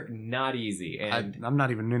because They're not easy. And I'm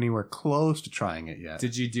not even anywhere close to trying it yet.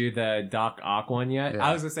 did you do the Doc Ock one yet? Yeah.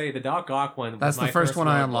 I was gonna say the Doc Ock one. That's was the my first one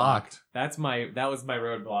I roadblock. unlocked. That was my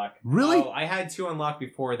roadblock. Really? Oh, I had 2 unlocked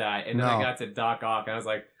before that, and then I No. got to Doc Ock, and I was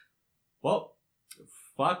like, well,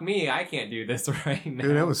 fuck me, I can't do this right now.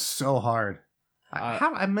 Dude, it was so hard.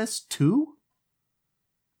 I missed 2?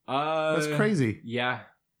 That's crazy.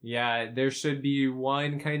 Yeah, there should be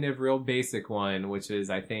one kind of real basic one, which is,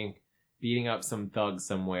 I think, beating up some thugs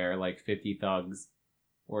somewhere, like 50 thugs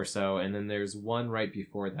or so, and then there's one right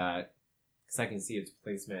before that, because I can see its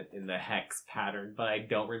placement in the hex pattern, but I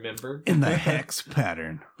don't remember. In the hex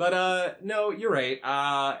pattern. But, no, you're right.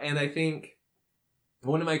 And I think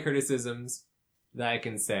one of my criticisms that I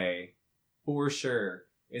can say, for sure,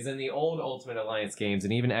 is in the old Ultimate Alliance games,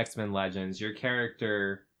 and even X-Men Legends, your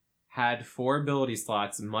character had 4 ability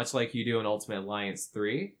slots, much like you do in Ultimate Alliance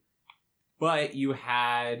 3, but you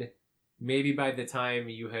had, maybe by the time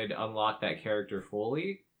you had unlocked that character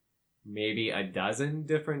fully, maybe a dozen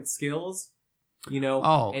different skills,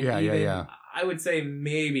 Oh, and yeah. I would say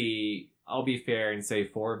maybe, I'll be fair and say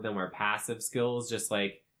 4 of them are passive skills, just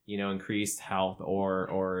like, increased health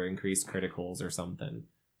or increased criticals or something.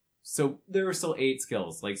 So there were still 8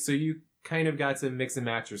 skills. Like, so you kind of got to mix and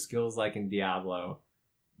match your skills like in Diablo.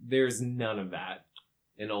 There's none of that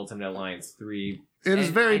in Ultimate Alliance 3. It is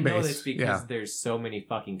very I know base. this because there's so many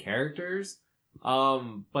fucking characters.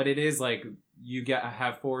 But it is like you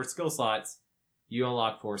have 4 skill slots, you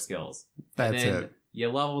unlock 4 skills. That's and then it. You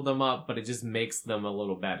level them up, but it just makes them a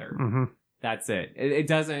little better. Mm-hmm. That's it. It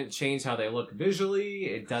doesn't change how they look visually.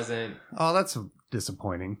 It doesn't Oh, that's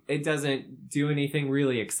disappointing. do anything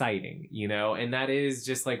really exciting, And that is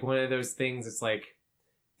just like one of those things. It's like,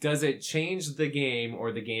 does it change the game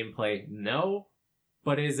or the gameplay? No.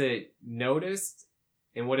 But is it noticed?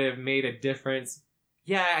 And would it have made a difference?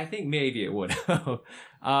 Yeah, I think maybe it would have.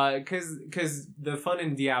 Because the fun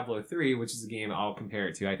in Diablo 3, which is a game I'll compare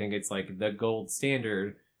it to, I think it's like the gold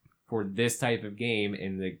standard for this type of game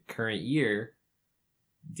in the current year.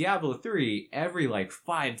 Diablo 3, every like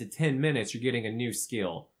 5 to 10 minutes, you're getting a new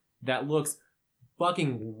skill that looks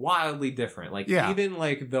fucking wildly different. Like, Yeah. even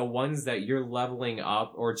like the ones that you're leveling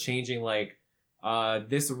up or changing, like,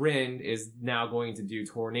 this Rend is now going to do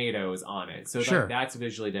tornadoes on it. So Sure. like, that's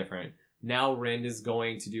visually different. Now Rend is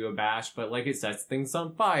going to do a bash, but like it sets things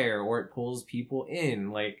on fire or it pulls people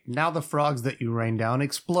in. Like, Now the frogs that you rain down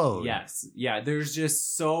explode. yes. Yeah, there's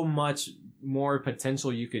just so much more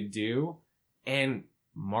potential you could do. And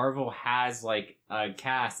Marvel has like a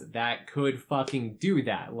cast that could fucking do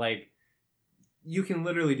that. Like, you can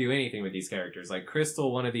literally do anything with these characters. Like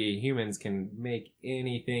Crystal, one of the humans, can make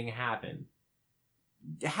anything happen.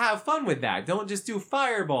 Have fun with that. Don't just do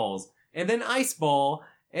fireballs and then ice ball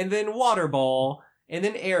and then water ball and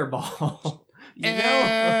then air ball.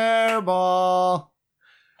 Air ball.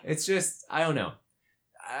 It's just, I don't know.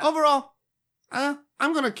 Overall, I'm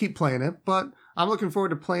gonna keep playing it, but I'm looking forward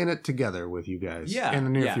to playing it together with you guys in the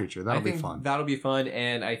near future. That'll be fun. That'll be fun,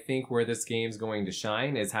 and I think where this game's going to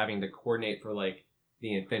shine is having to coordinate for like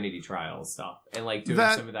the Infinity Trials stuff and like doing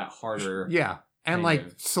some of that harder. Yeah, and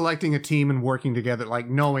like selecting a team and working together, like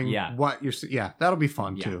knowing what you're. Yeah, that'll be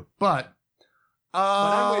fun too. But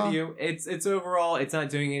I'm with you. It's overall, it's not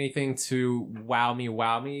doing anything to wow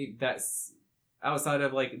me. That's outside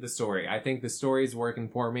of like the story. I think the story's working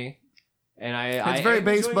for me. And it's very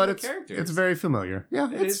base, but it's very familiar.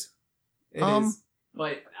 Yeah, it is. It is.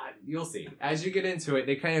 But you'll see. As you get into it,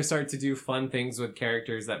 they kind of start to do fun things with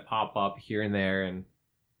characters that pop up here and there. And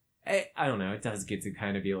I don't know. It does get to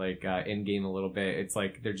kind of be like in-game a little bit. It's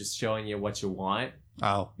like they're just showing you what you want.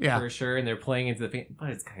 Oh, yeah. For sure. And they're playing into the thing. But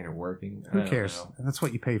it's kind of working. Who cares? That's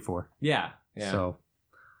what you pay for. Yeah. So,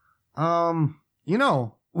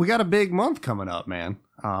 we got a big month coming up, man.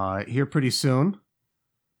 Here pretty soon.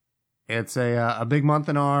 It's a big month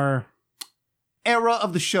in our era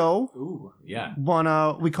of the show. Ooh, yeah.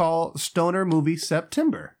 One we call Stoner Movie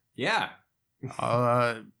September. Yeah.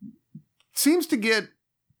 Seems to get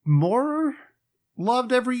more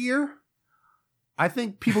loved every year. I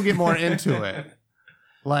think people get more into it.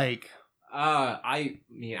 Like, I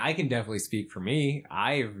mean, I can definitely speak for me.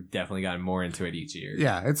 I've definitely gotten more into it each year.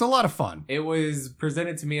 Yeah, it's a lot of fun. It was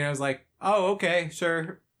presented to me and I was like, oh, okay,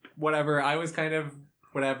 sure, whatever. I was kind of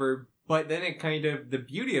whatever. But then it kind of, the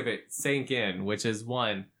beauty of it sank in, which is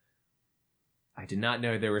one, I did not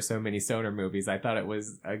know there were so many stoner movies. I thought it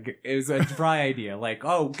was a dry idea. Like,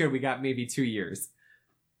 oh, good, we got maybe 2 years.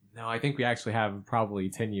 No, I think we actually have probably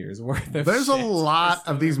 10 years worth of There's a lot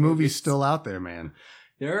of these movies still out there, man.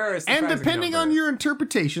 There are, and depending on your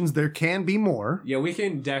interpretations, there can be more. Yeah, we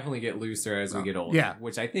can definitely get looser as we get older. Yeah.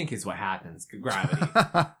 Which I think is what happens. Gravity.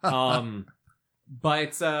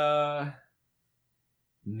 But,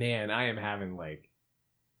 man, I am having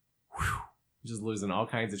just losing all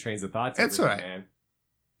kinds of trains of thoughts. It's all right,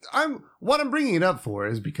 man. What I'm bringing it up for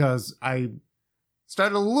is because I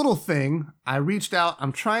started a little thing. I reached out.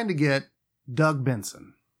 I'm trying to get Doug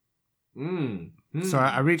Benson. So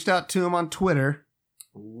I reached out to him on Twitter.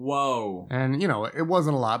 Whoa. And, it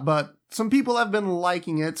wasn't a lot, but some people have been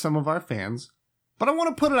liking it, some of our fans. But I want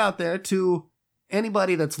to put it out there to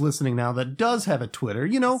anybody that's listening now that does have a Twitter.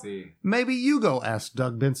 Maybe you go ask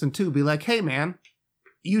Doug Benson too. Be like, hey, man,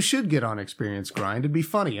 you should get on Experience Grind. It'd be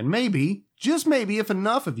funny. And maybe, just maybe, if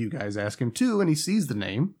enough of you guys ask him too and he sees the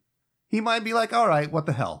name, he might be like, all right, what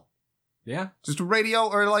the hell? Yeah. Just a radio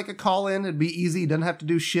or like a call in. It'd be easy. He doesn't have to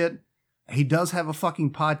do shit. He does have a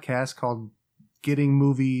fucking podcast called Getting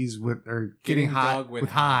Movies Getting High with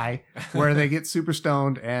High, where they get super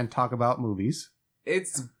stoned and talk about movies.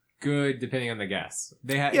 It's good depending on the guests.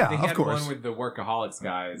 They had one with the Workaholics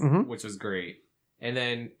guys, which was great. And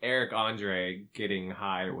then Eric Andre Getting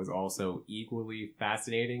High was also equally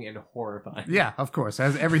fascinating and horrifying. Yeah, of course,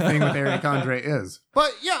 as everything with Eric Andre is.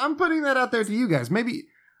 But yeah, I'm putting that out there to you guys. Maybe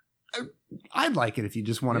I'd like it if you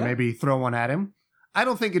just want to maybe throw one at him. I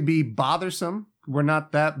don't think it'd be bothersome. We're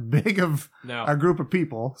not that big of a group of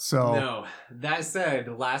people, so... No. That said,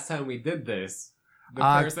 last time we did this, the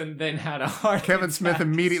person then had a heart attack. Kevin Smith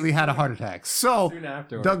immediately had a heart attack. So, soon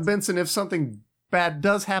afterwards. Doug Benson, if something bad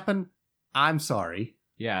does happen, I'm sorry.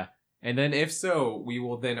 Yeah. And then if so, we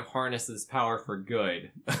will then harness this power for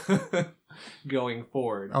good going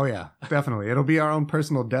forward. Oh yeah, definitely. It'll be our own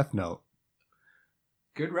personal death note.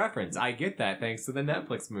 Good reference. I get that thanks to the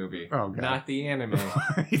Netflix movie. Oh, God. Not the anime.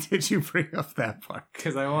 Why did you bring up that part?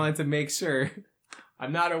 Because I wanted to make sure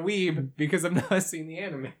I'm not a weeb because I'm not seeing the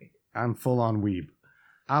anime. I'm full-on weeb.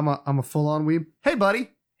 I'm a full-on weeb. Hey, buddy.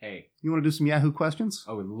 Hey. You want to do some Yahoo questions?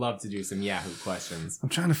 I would love to do some Yahoo questions. I'm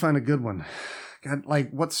trying to find a good one. God,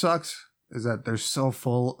 what sucks is that they're so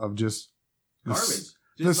full of just... garbage.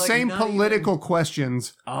 The same political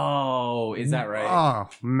questions. Oh, is that right? Oh,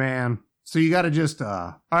 man. So you got to just,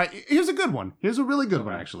 all right, here's a good one. Here's a really good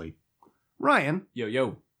one, actually. Ryan.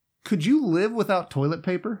 Yo. Could you live without toilet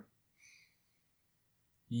paper?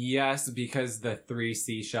 Yes, because the 3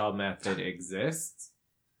 seashell method exists.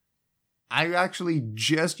 I actually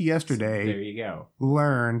just yesterday there you go.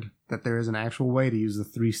 Learned that there is an actual way to use the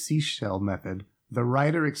 3 seashell method. The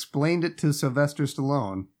writer explained it to Sylvester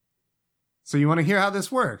Stallone. So you want to hear how this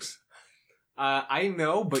works? I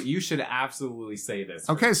know, but you should absolutely say this.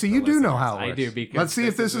 Okay, so you do know how it works. I do, because let's see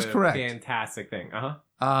if this is correct. Fantastic thing.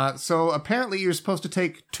 So apparently you're supposed to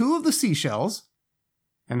take 2 of the seashells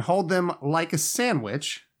and hold them like a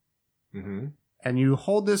sandwich. Mm-hmm. And you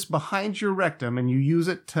hold this behind your rectum and you use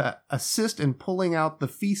it to assist in pulling out the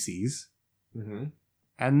feces. Mm-hmm.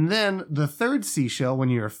 And then the 3rd seashell, when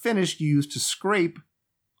you're finished, you use to scrape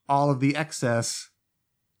all of the excess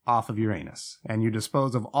off of Uranus, and you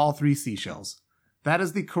dispose of all 3 seashells. That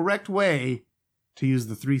is the correct way to use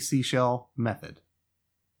the 3 seashell method.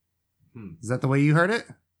 Is that the way you heard it?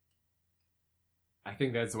 I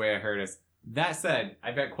think that's the way I heard it. That said,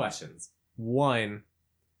 I've got questions. 1,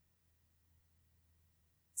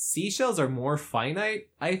 seashells are more finite,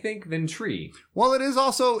 I think, than tree. Well, it is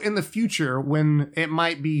also in the future when it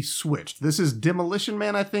might be switched. This is Demolition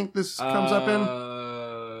Man, I think this comes up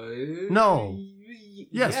in. No.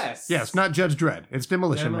 Yes, not Judge Dredd. It's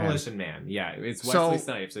Demolition Man. Demolition Man. Yeah, it's Wesley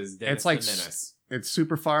Snipes as Dennis it's like the Menace. It's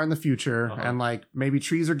super far in the future, and like maybe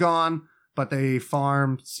trees are gone, but they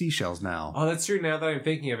farm seashells now. Oh, that's true. Now that I'm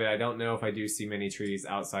thinking of it, I don't know if I do see many trees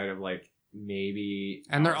outside of like maybe.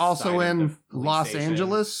 And they're also in the police Los station.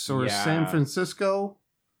 Angeles or San Francisco,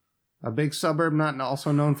 a big suburb not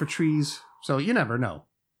also known for trees. So you never know.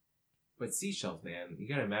 But seashells, man, you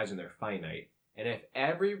gotta imagine they're finite. And if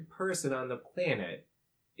every person on the planet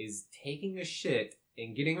is taking a shit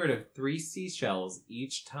and getting rid of 3 seashells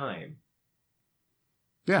each time,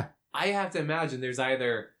 yeah, I have to imagine there's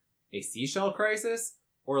either a seashell crisis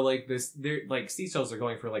or like this. They're like seashells are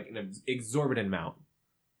going for like an exorbitant amount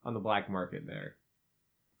on the black market there.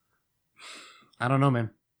 I don't know,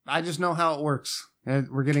 man. I just know how it works. And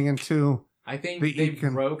we're getting into. I think they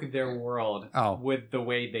broke their world with the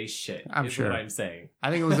way they shit. I'm sure. What I'm saying. I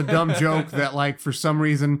think it was a dumb joke that, like, for some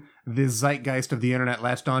reason, the zeitgeist of the internet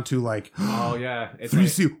latched onto, like, oh yeah, it's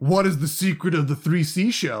what is the secret of the 3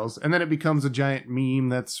 seashells? And then it becomes a giant meme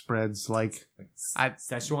that spreads like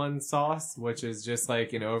Szechuan sauce, which is just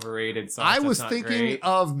like an overrated sauce. I was thinking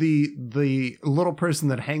of the little person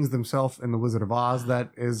that hangs themselves in the Wizard of Oz.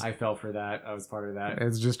 That is, I fell for that. I was part of that.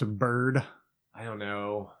 It's just a bird. I don't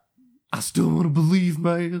know. I still want to believe,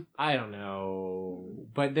 man. I don't know.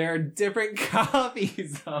 But there are different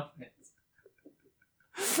copies of it.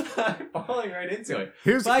 I'm falling right into it.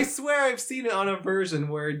 But I swear I've seen it on a version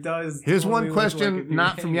where it does. Here's one question,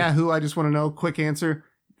 not from Yahoo. I just want to know, quick answer.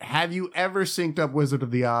 Have you ever synced up Wizard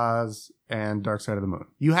of the Oz and Dark Side of the Moon?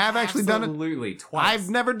 You have actually done it? Absolutely, twice. I've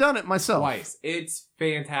never done it myself. Twice. It's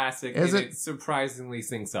fantastic. It surprisingly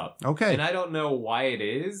syncs up. Okay. And I don't know why it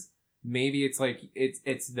is. Maybe it's like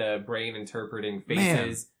it's the brain interpreting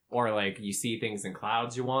faces, or like you see things in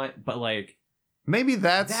clouds you want, but like maybe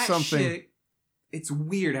that's something. Shit, it's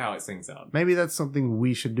weird how it syncs up. Maybe that's something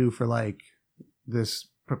we should do for like this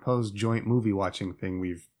proposed joint movie watching thing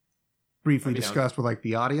we've briefly discussed with like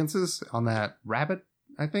the audiences on that Rabbit,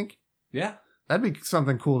 I think. Yeah, that'd be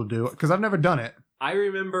something cool to do because I've never done it. I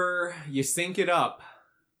remember you sync it up.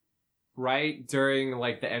 Right during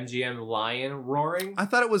like the MGM lion roaring. I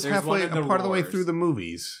thought it was halfway, part of the way through the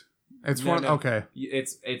movies. It's okay.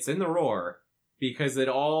 It's in the roar because it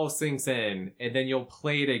all sinks in, and then you'll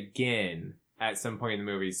play it again at some point in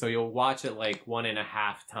the movie. So you'll watch it like 1.5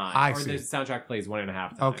 times. The soundtrack plays 1.5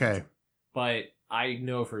 times. Okay. But I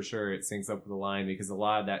know for sure it syncs up with the line because a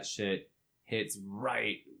lot of that shit hits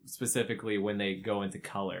right specifically when they go into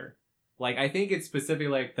color. Like I think it's specifically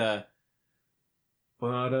like the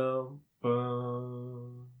of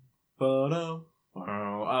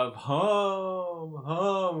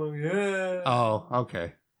home, yeah. Oh,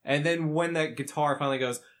 okay. And then when that guitar finally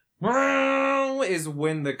goes, is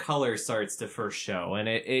when the color starts to first show, and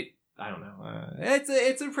it I don't know.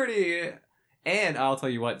 It's a pretty, and I'll tell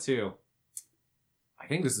you what too. I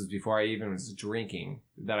think this was before I even was drinking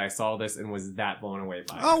that I saw this and was that blown away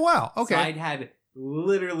by it. Oh wow, okay. So I'd had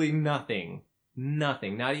literally nothing, not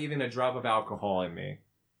even a drop of alcohol in me.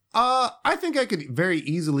 I think I could very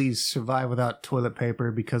easily survive without toilet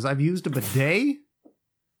paper because I've used a bidet,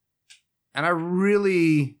 and I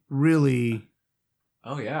really, really,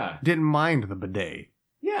 didn't mind the bidet.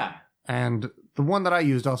 Yeah, and the one that I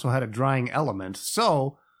used also had a drying element,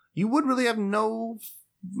 so you would really have no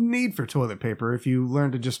need for toilet paper if you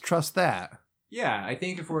learn to just trust that. Yeah, I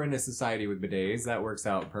think if we're in a society with bidets, that works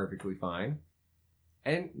out perfectly fine.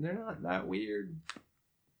 And they're not that weird.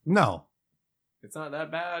 No. It's not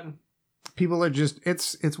that bad. People are just,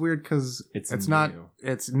 it's weird because it's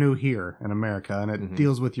new here in America, and it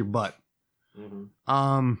deals with your butt.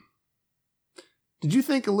 Mm-hmm. Did you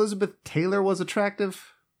think Elizabeth Taylor was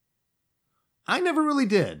attractive? I never really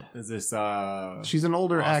did. Is this, she's an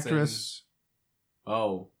older actress.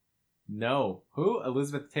 Oh. No. Who?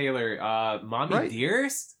 Elizabeth Taylor. Mommy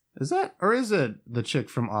Dearest? Is that, or is it the chick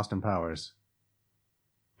from Austin Powers?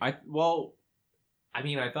 I thought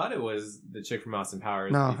it was the chick from Austin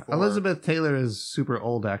Powers. No, before. Elizabeth Taylor is super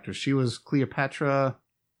old actress. She was Cleopatra.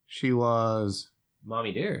 She was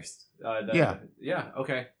Mommy Dearest. Yeah.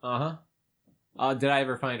 Okay. Did I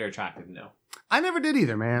ever find her attractive? No. I never did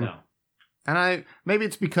either, man. No. And maybe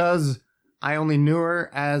it's because I only knew her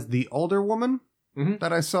as the older woman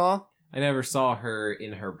that I saw. I never saw her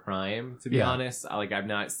in her prime, to be Yeah. honest. I've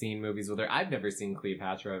not seen movies with her. I've never seen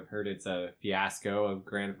Cleopatra. I've heard it's a fiasco of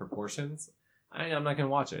grand proportions. I'm not going to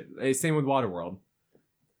watch it. Same with Waterworld.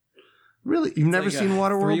 Really? You've never It's like seen a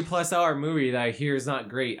Waterworld? 3+ hour movie that I hear is not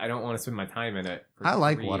great. I don't want to spend my time in it. For I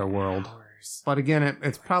like 3 Waterworld. hours. But again,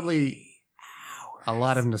 it's probably a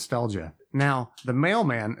lot of nostalgia. Now, The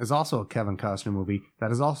Mailman is also a Kevin Costner movie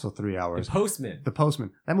that is also 3 hours. The Postman. The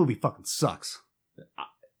Postman. That movie fucking sucks.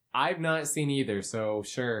 I've not seen either, so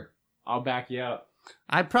sure. I'll back you up.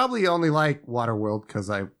 I probably only like Waterworld because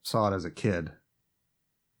I saw it as a kid.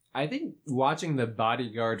 I think watching The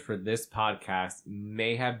Bodyguard for this podcast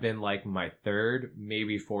may have been like my third,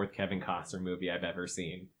 maybe fourth Kevin Costner movie I've ever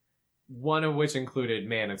seen. One of which included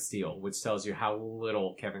Man of Steel, which tells you how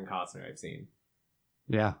little Kevin Costner I've seen.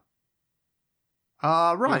 Yeah.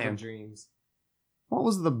 Field Ryan, of Dreams. what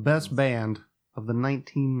was the best band of the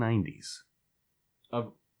 1990s?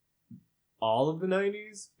 Of all of the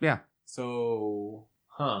 90s? Yeah. So,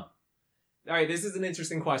 All right, this is an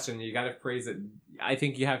interesting question. You got to phrase it. I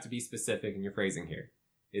think you have to be specific in your phrasing here.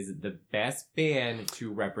 Is it the best band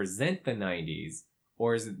to represent the 90s,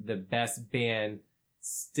 or is it the best band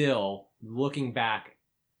still looking back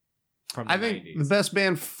from the 90s? I think the best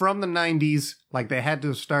band from the 90s, like they had to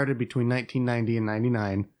have started between 1990 and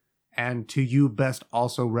 99, and To You best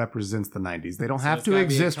also represents the 90s. They don't So have it's to gotta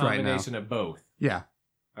be exist a right now. combination of both. Yeah.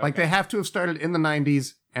 Like Okay. they have to have started in the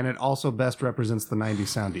 90s, and it also best represents the 90s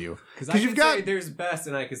sound to you. Because I you've could got- say there's best,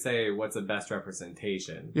 and I could say what's the best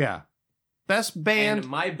representation. Yeah. Best band. And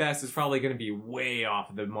my best is probably going to be way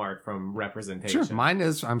off the mark from representation. Sure, mine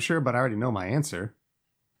is, I'm sure, but I already know my answer.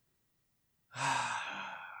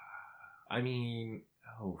 I mean,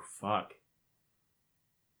 oh fuck.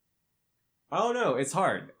 Oh no, it's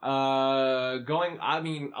hard. I'll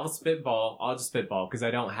spitball. I'll just spitball because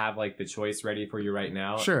I don't have like the choice ready for you right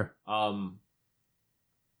now. Sure. Pearl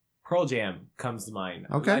Jam comes to mind.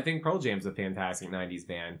 Okay. I think Pearl Jam's a fantastic 90s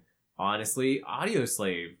band. Honestly,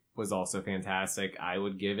 Audioslave was also fantastic. I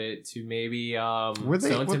would give it to maybe Were they-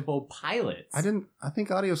 Stone what- Temple Pilots. I think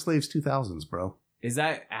Audioslave's 2000s, bro. Is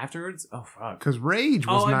that afterwards? Oh fuck. Because Rage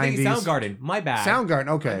was Oh, I'm 90s. thinking Soundgarden. My bad. Soundgarden,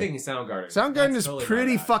 okay. I'm thinking Soundgarden. Soundgarden That's is totally my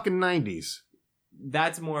pretty bad. fucking 90s.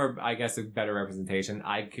 That's more, I guess, a better representation.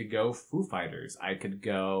 I could go Foo Fighters. I could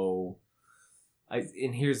go...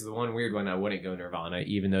 and here's the one weird one. I wouldn't go Nirvana,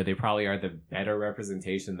 even though they probably are the better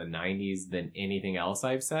representation in the 90s than anything else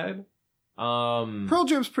I've said. Pearl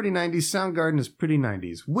Jam's pretty 90s. Soundgarden is pretty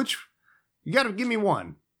 90s. Which, you gotta give me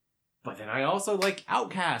one. But then I also like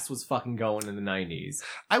Outkast was fucking going in the 90s.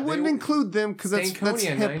 I wouldn't include them because that's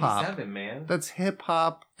Stankonia, hip hop. 97, man. That's hip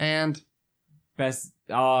hop and Best...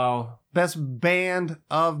 best band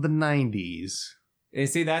of the 90s. And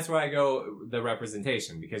see, that's where I go the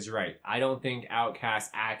representation, because you're right. I don't think Outkast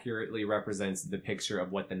accurately represents the picture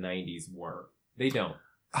of what the 90s were. They don't.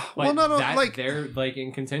 Well, no, like they're like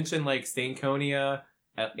in contention, like Stankonia,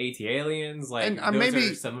 AT-Aliens, like And, those maybe-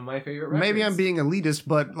 are some of my favorite records. maybe I'm being elitist,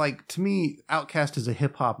 but like to me, Outkast is a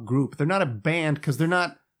hip hop group. They're not a band because they're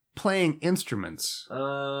not playing instruments.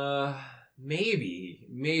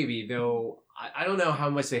 Maybe though. I don't know how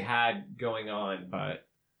much they had going on, but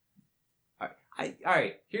all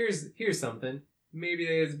right. Here's something. Maybe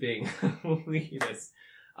they is being elitist,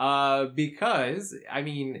 because I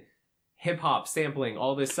mean, hip hop sampling,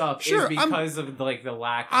 all this stuff Sure, is because of like the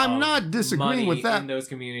lack. I'm of not disagreeing money with that. in those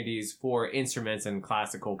communities for instruments and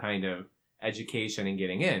classical kind of education and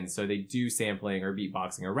getting in. So they do sampling or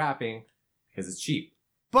beatboxing or rapping because it's cheap.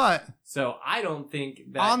 But So I don't think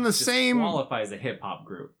that On the same- qualifies a hip hop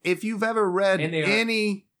group. if you've ever read And they are-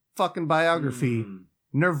 any fucking biography, Mm.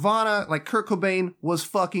 Nirvana, like Kurt Cobain, was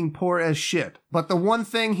fucking poor as shit. But the one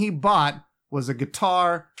thing he bought was a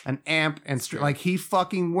guitar, an amp, and true. like he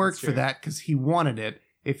fucking worked That's for true. that because he wanted it.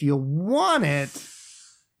 If you want it,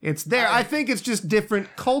 it's there. I think it's just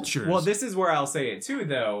different cultures. Well, this is where I'll say it too,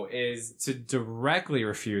 though, is to directly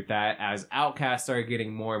refute that. As Outkast started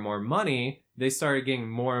getting more and more money, they started getting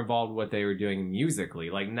more involved with what they were doing musically.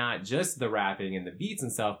 Like, not just the rapping and the beats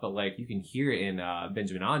and stuff, but like you can hear it in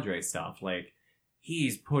Benjamin Andre stuff. Like,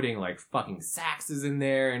 he's putting like fucking saxes in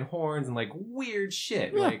there and horns and like weird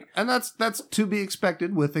shit. Yeah, Like, and that's to be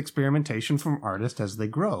expected with experimentation from artists as they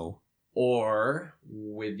grow. or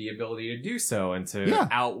with the ability to do so and to Yeah.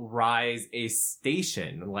 outrise a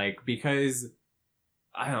station, like, because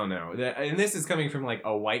I don't know, and this is coming from like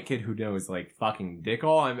a white kid who knows like fucking dick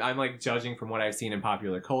all. I'm like judging from what I've seen in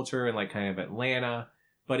popular culture and like kind of Atlanta,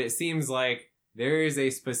 but it seems like there is a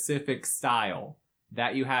specific style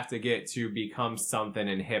that you have to get to become something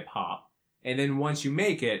in hip hop. And then once you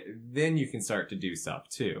make it, then you can start to do stuff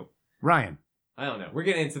too. Ryan. I don't know. We're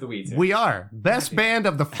getting into the weeds here. We are. Best band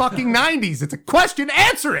of the fucking 90s. It's a question.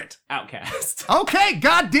 Answer it. Outcast. Okay,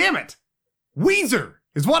 god damn it. Weezer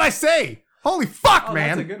is what I say. Holy fuck,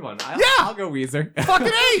 man. That's a good one. Yeah. I'll go Weezer. Fucking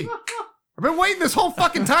A. I've been waiting this whole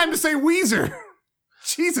fucking time to say Weezer.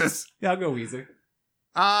 Jesus. Yeah, I'll go Weezer.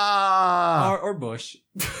 Or Bush.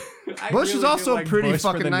 Bush is also like pretty Bush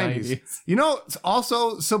for fucking the 90s. You know, it's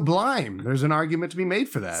also Sublime. There's an argument to be made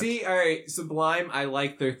for that. See, all right, Sublime, I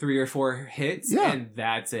like their 3 or 4 hits, and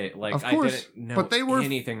that's it. Like, of course, I didn't know but they were,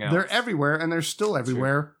 anything else. They're everywhere, and they're still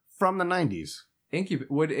everywhere from the 90s. Incubus,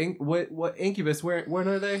 what Incubus, when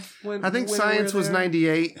are they? I think Science was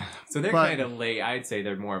 98. So they're kind of late. I'd say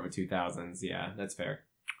they're more of a 2000s. Yeah, that's fair.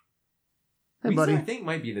 Hey, Weezer, buddy. I think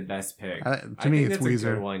might be the best pick. To me, it's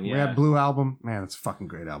Weezer. One, yeah. We had Blue Album. Man, it's a fucking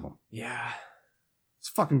great album. Yeah. It's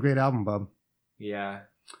a fucking great album, bub. Yeah.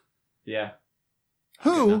 Yeah.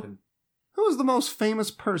 Who is the most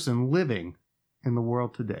famous person living in the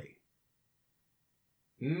world today?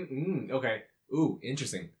 Okay. Ooh,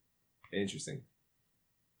 interesting.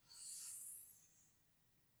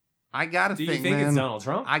 I gotta think, Do you think man, it's Donald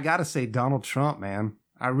Trump? I gotta say Donald Trump, man.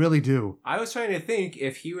 I really do. I was trying to think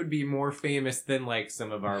if he would be more famous than like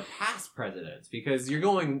some of our past presidents, because you're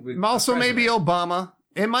going with Also, maybe Obama.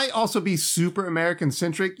 It might also be super American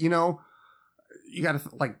centric. You know, you got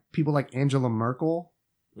to like people like Angela Merkel,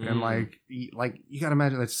 and like you got to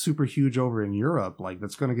imagine that's super huge over in Europe. Like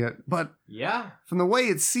that's going to get. But yeah, from the way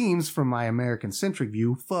it seems, from my American centric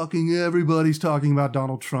view, fucking everybody's talking about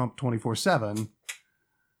Donald Trump 24/7.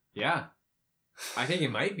 Yeah, I think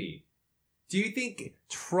it might be. Do you think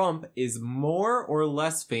Trump is more or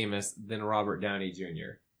less famous than Robert Downey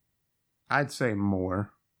Jr.? I'd say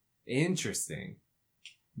more. Interesting.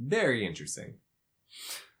 Very interesting.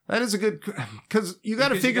 That is a good, because you got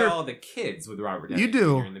to figure you got all the kids with Robert Downey you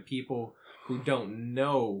do. Jr. and the people who don't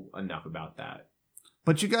know enough about that.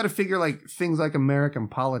 But you got to figure like things like American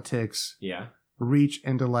politics. Yeah. Reach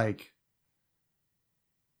into like,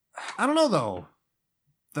 I don't know though.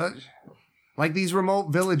 Like these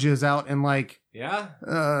remote villages out in like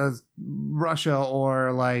Russia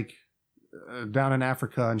or like down in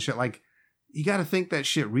Africa and shit. Like you got to think that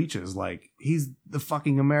shit reaches. Like he's the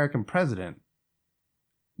fucking American president,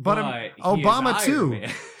 but Obama too.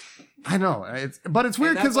 I know, but it's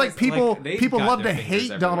weird because like people love to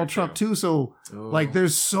hate Donald Trump too. So like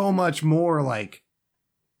there's so much more like.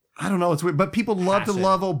 I don't know. It's weird, but people love to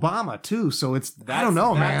love Obama too. So I don't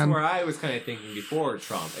know, man. That's where I was kind of thinking before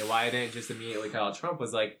Trump, and why I didn't just immediately call out Trump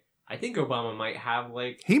was like, I think Obama might have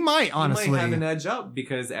like he might honestly have an edge up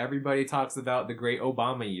because everybody talks about the great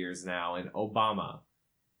Obama years now and Obama.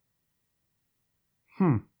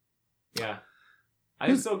 Yeah,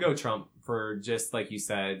 I'd still go Trump for just like you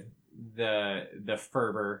said, the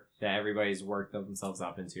fervor that everybody's worked themselves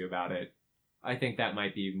up into about it. I think that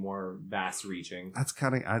might be more vast reaching.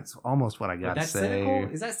 That's almost what I gotta say.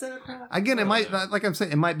 Cynical? Is that cynical? Again, it might, like I'm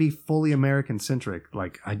saying, it might be fully American centric.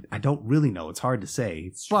 Like I don't really know. It's hard to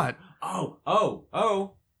say. But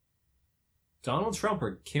Donald Trump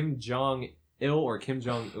or Kim Jong Il or Kim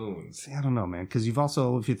Jong Un? See, I don't know, man. Because if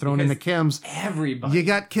you're thrown into Kim's, everybody, you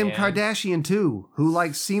got Kim Kardashian too, who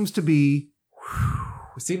like seems to be.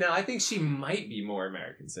 See, now I think she might be more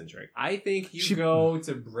American centric. I think you go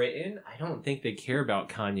to Britain, I don't think they care about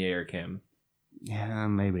Kanye or Kim. Yeah,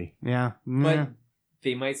 maybe. Yeah. But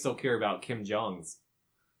they might still care about Kim Jong's.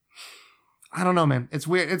 I don't know, man. It's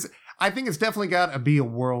weird. I think it's definitely got to be a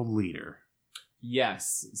world leader.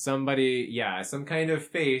 Yes. Somebody, some kind of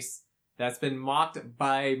face that's been mocked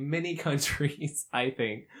by many countries, I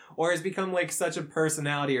think. Or has become like such a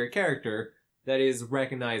personality or character that is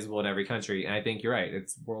recognizable in every country. And I think you're right.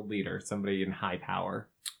 It's world leader, somebody in high power.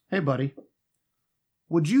 Hey, buddy.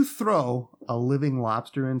 Would you throw a living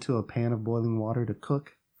lobster into a pan of boiling water to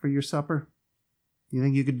cook for your supper? You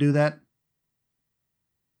think you could do that?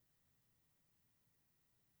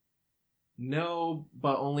 No,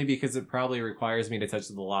 but only because it probably requires me to touch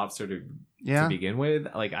the lobster to begin with.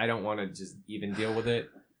 Like, I don't want to just even deal with it.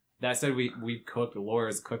 That said,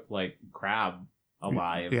 Laura's cooked like crab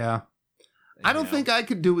alive. Yeah. I don't think I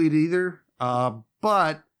could do it either.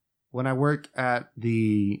 But when I worked at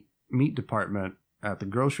the meat department at the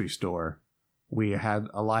grocery store, we had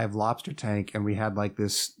a live lobster tank and we had like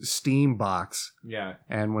this steam box. Yeah.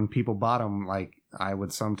 And when people bought them, like I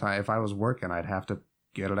would sometimes, if I was working, I'd have to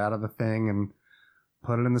get it out of the thing and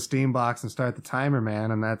put it in the steam box and start the timer,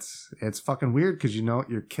 man. And it's fucking weird because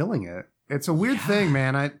you're killing it. It's a weird thing,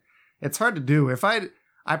 man. It's hard to do.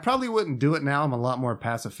 I probably wouldn't do it now. I'm a lot more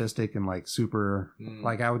pacifistic and like super,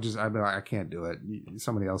 like I'd be like, I can't do it.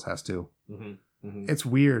 Somebody else has to. It's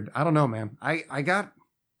weird. I don't know, man. I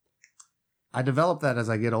develop that as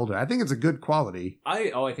I get older. I think it's a good quality.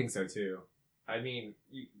 I think so too. I mean,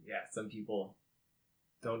 some people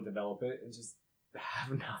don't develop it and just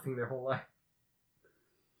have nothing their whole life.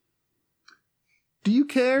 Do you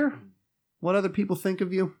care what other people think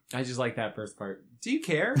of you? I just like that first part. Do you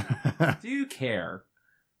care? Do you care?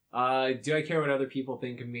 Do I care what other people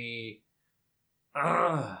think of me?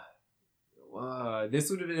 This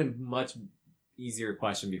would have been a much easier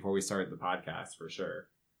question before we started the podcast, for sure.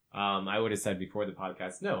 I would have said before the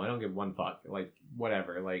podcast, no, I don't give one fuck. Like,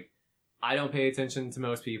 whatever. Like, I don't pay attention to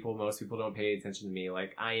most people. Most people don't pay attention to me.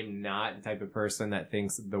 Like, I am not the type of person that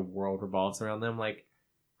thinks the world revolves around them. Like,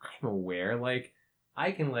 I'm aware. Like,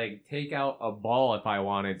 I can, like, take out a ball if I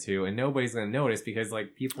wanted to, and nobody's going to notice because,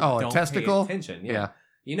 like, people don't pay attention. Yeah.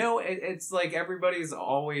 You know, it's like everybody's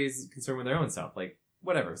always concerned with their own stuff. Like,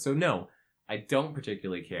 whatever. So, no, I don't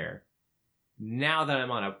particularly care. Now that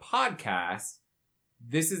I'm on a podcast,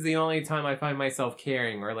 this is the only time I find myself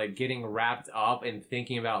caring or, like, getting wrapped up and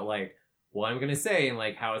thinking about, like, what I'm going to say and,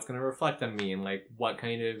 like, how it's going to reflect on me and, like, what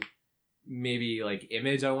kind of maybe, like,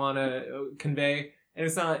 image I want to convey. And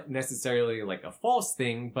it's not necessarily, like, a false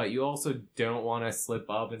thing, but you also don't want to slip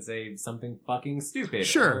up and say something fucking stupid.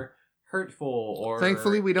 Sure. Or hurtful or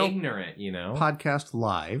thankfully we don't ignorant, you know? Podcast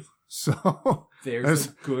live, so there's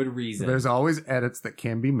a good reason. There's always edits that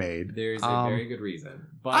can be made. There's a very good reason.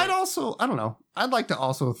 But I don't know. I'd like to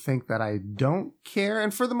also think that I don't care,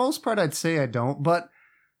 and for the most part I'd say I don't, but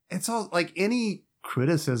it's all like any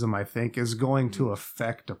criticism I think is going to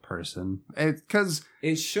affect a person. Because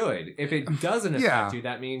it should. If it doesn't affect you,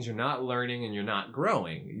 that means you're not learning and you're not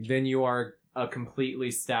growing. Then you are a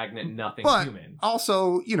completely stagnant nothing human.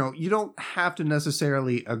 Also, you know, you don't have to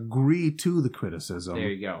necessarily agree to the criticism. There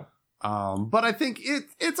you go. But I think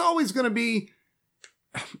it's always going to be,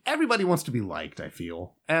 everybody wants to be liked, I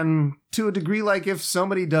feel. And to a degree, like if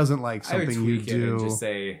somebody doesn't like something you do, and just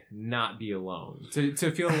say not be alone.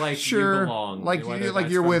 To feel like sure, you belong. Like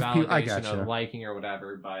you're with people. I gotcha. Of liking or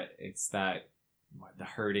whatever, but it's that the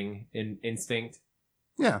hurting instinct.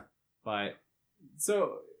 Yeah. But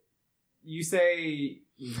so you say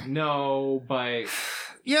no, but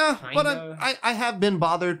yeah, kinda. But I have been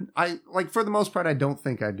bothered. I like for the most part I don't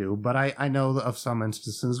think I do, but I know of some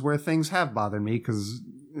instances where things have bothered me because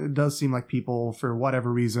it does seem like people for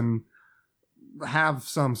whatever reason have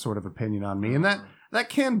some sort of opinion on me, and that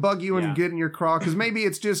can bug you and get in your craw because maybe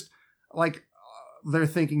it's just like they're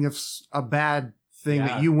thinking of a bad thing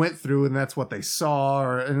that you went through and that's what they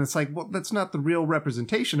saw, and it's like, well, that's not the real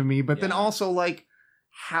representation of me. But then also like,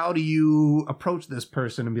 how do you approach this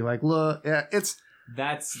person and be like, look, I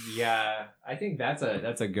think that's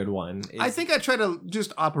a good one. I think I try to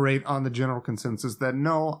just operate on the general consensus that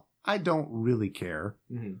no, I don't really care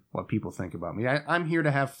what people think about me. I'm here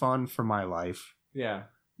to have fun for my life. Yeah.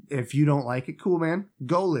 If you don't like it, cool, man.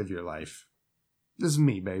 Go live your life. This is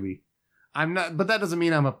me, baby. I'm not, but that doesn't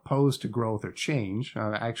mean I'm opposed to growth or change.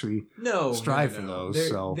 I actually strive for those.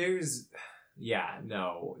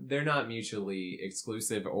 They're not mutually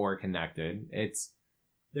exclusive or connected.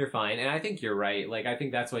 They're fine. And I think you're right. Like, I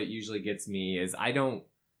think that's what usually gets me is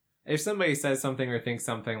if somebody says something or thinks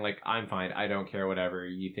something, like, I'm fine. I don't care, whatever.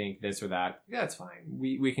 You think this or that. Yeah, it's fine.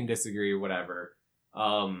 We can disagree, whatever.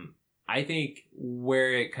 I think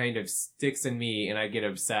where it kind of sticks in me and I get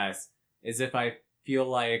obsessed is if I feel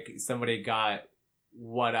like somebody got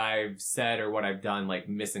what I've said or what I've done, like,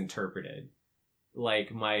 misinterpreted.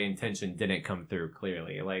 Like, my intention didn't come through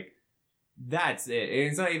clearly. Like, that's it.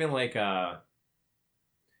 It's not even like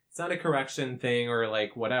it's not a correction thing or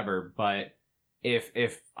like whatever, but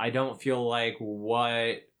if I don't feel like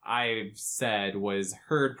what I've said was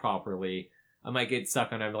heard properly, I might get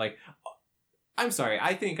stuck on it. I'm like, oh, I'm sorry,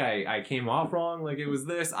 I think I came off wrong, like it was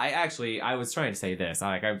this. I was trying to say this.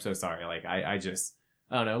 I'm so sorry. Like I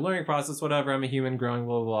don't know, learning process, whatever, I'm a human growing,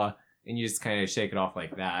 blah, blah, blah. And you just kind of shake it off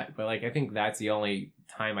like that. But like I think that's the only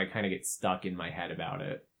time I kind of get stuck in my head about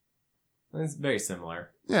it. It's very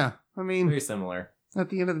similar. Yeah, I mean, very similar. At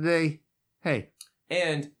the end of the day, hey.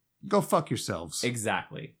 And go fuck yourselves.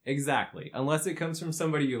 Exactly. Unless it comes from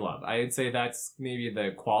somebody you love. I'd say that's maybe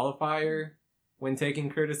the qualifier when taking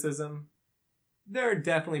criticism. There are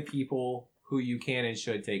definitely people who you can and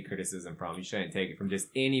should take criticism from. You shouldn't take it from just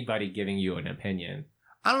anybody giving you an opinion.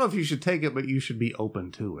 I don't know if you should take it, but you should be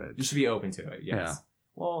open to it. You should be open to it, yes. Yeah.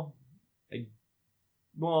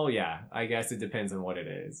 Well, yeah. I guess it depends on what it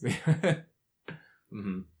is.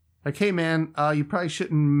 Like, hey man, you probably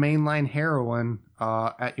shouldn't mainline heroin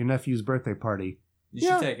at your nephew's birthday party. You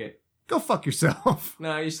should take it. Go fuck yourself.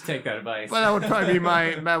 No, you should take that advice. But that would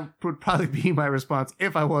probably be my response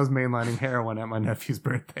if I was mainlining heroin at my nephew's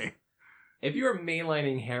birthday. If you were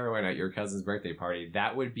mainlining heroin at your cousin's birthday party,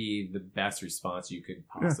 that would be the best response you could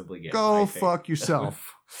possibly get. Go fuck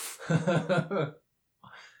yourself. And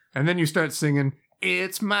then you start singing,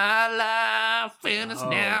 "It's my life and it's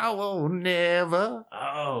now or never."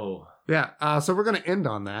 Oh. Yeah, so we're going to end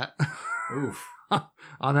on that. Oof.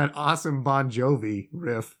 On that awesome Bon Jovi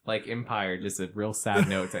riff. Like Empire, just a real sad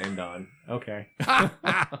note to end on. Okay.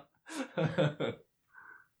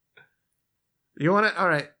 You want it? All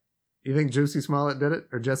right. You think Juicy Smollett did it?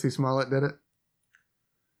 Or Jesse Smollett did it?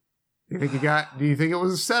 Do you think it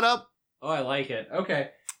was a setup? Oh, I like it. Okay.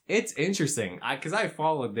 It's interesting. Because I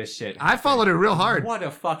followed this shit. I followed it real hard. What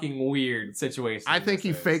a fucking weird situation. I think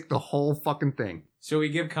he faked the whole fucking thing. Should we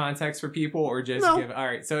give context for people or just No. give... All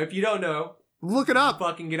right. So if you don't know... Look it up.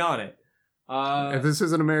 Fucking get on it. If this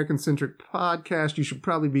is an American-centric podcast, you should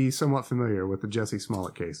probably be somewhat familiar with the Jesse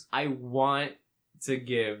Smollett case. I want to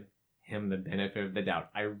give him the benefit of the doubt.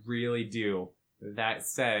 I really do. That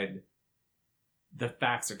said, the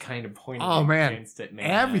facts are kind of pointing against it, man.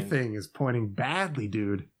 Everything is pointing badly,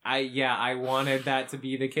 dude. I wanted that to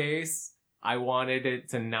be the case. I wanted it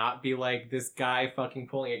to not be like this guy fucking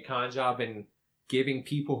pulling a con job and giving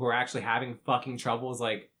people who are actually having fucking troubles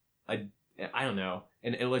like I don't know,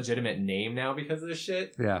 an illegitimate name now because of this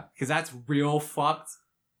shit. Yeah. Because that's real fucked.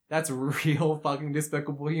 That's real fucking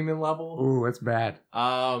despicable human level. Ooh, it's bad.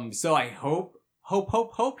 So I hope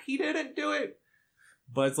he didn't do it.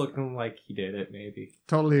 But it's looking like he did it, maybe.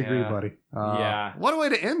 Totally agree, Yeah. buddy. Yeah. What a way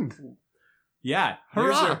to end. Yeah.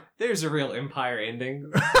 Hurrah! There's a real Empire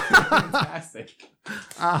ending. Fantastic.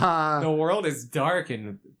 The world is dark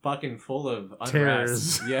and fucking full of unrest.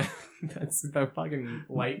 Terrors. Yeah. That's the fucking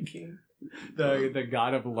Light King. The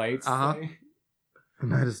god of lights thing.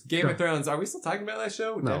 And that is Game of Thrones. Are we still talking about that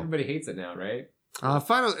show? No. Everybody hates it now, right?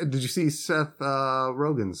 Did you see Seth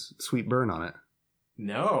Rogen's sweet burn on it?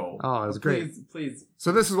 No. Oh, it was great. Please.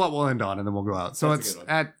 So this is what we'll end on, and then we'll go out. So That's a it's good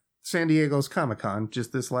one. at San Diego's Comic-Con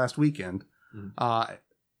just this last weekend. Mhm.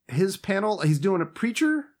 His panel, he's doing a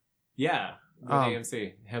preacher. Yeah. With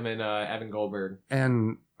AMC. Him and Evan Goldberg.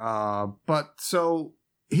 And but so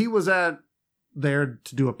he was there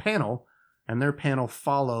to do a panel, and their panel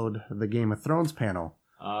followed the Game of Thrones panel,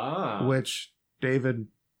 which David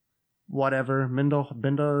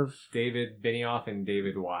Bendov, David Benioff and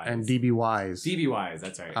David Wise. and DB Wise. DB Wise,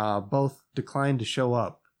 that's right. Both declined to show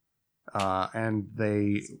up, and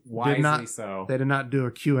they Wisely so. They did not do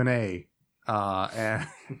a Q&A,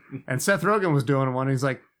 and Seth Rogen was doing one. He's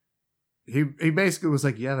like, he basically was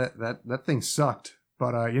like, yeah, that thing sucked,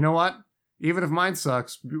 but you know what? Even if mine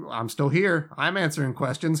sucks, I'm still here. I'm answering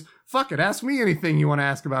questions. Fuck it, ask me anything you want to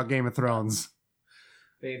ask about Game of Thrones.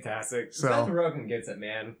 Fantastic. So- Seth Rogen gets it,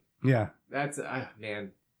 man. Yeah. That's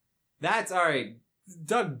man. That's all right.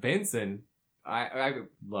 Doug Benson. I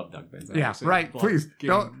love Doug Benson. Yeah, actually. right. Love Please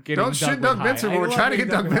don't shit Doug Benson when we're trying to get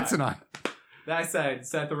Doug Benson on. That said,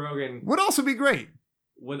 Seth Rogen Would also be great.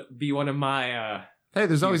 would be one of my Hey,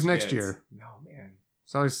 there's always huge next hits. year. No man.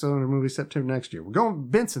 It's always still in a movie September next year. We're going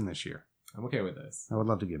Benson this year. I'm okay with this. I would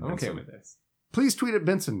love to get I'm Benson. okay with this. Please tweet at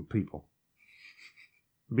Benson, people.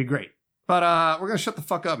 It'd be great. But we're gonna shut the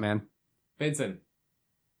fuck up, man. Benson.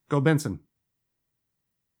 Go Benson.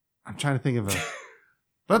 I'm trying to think of a.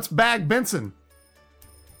 Let's bag Benson.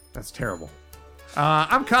 That's terrible.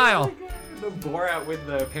 I'm Kyle. The Borat with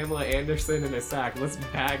the Pamela Anderson in a sack. Let's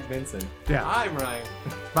bag Benson. Yeah. I'm Ryan.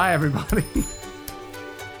 Bye, everybody.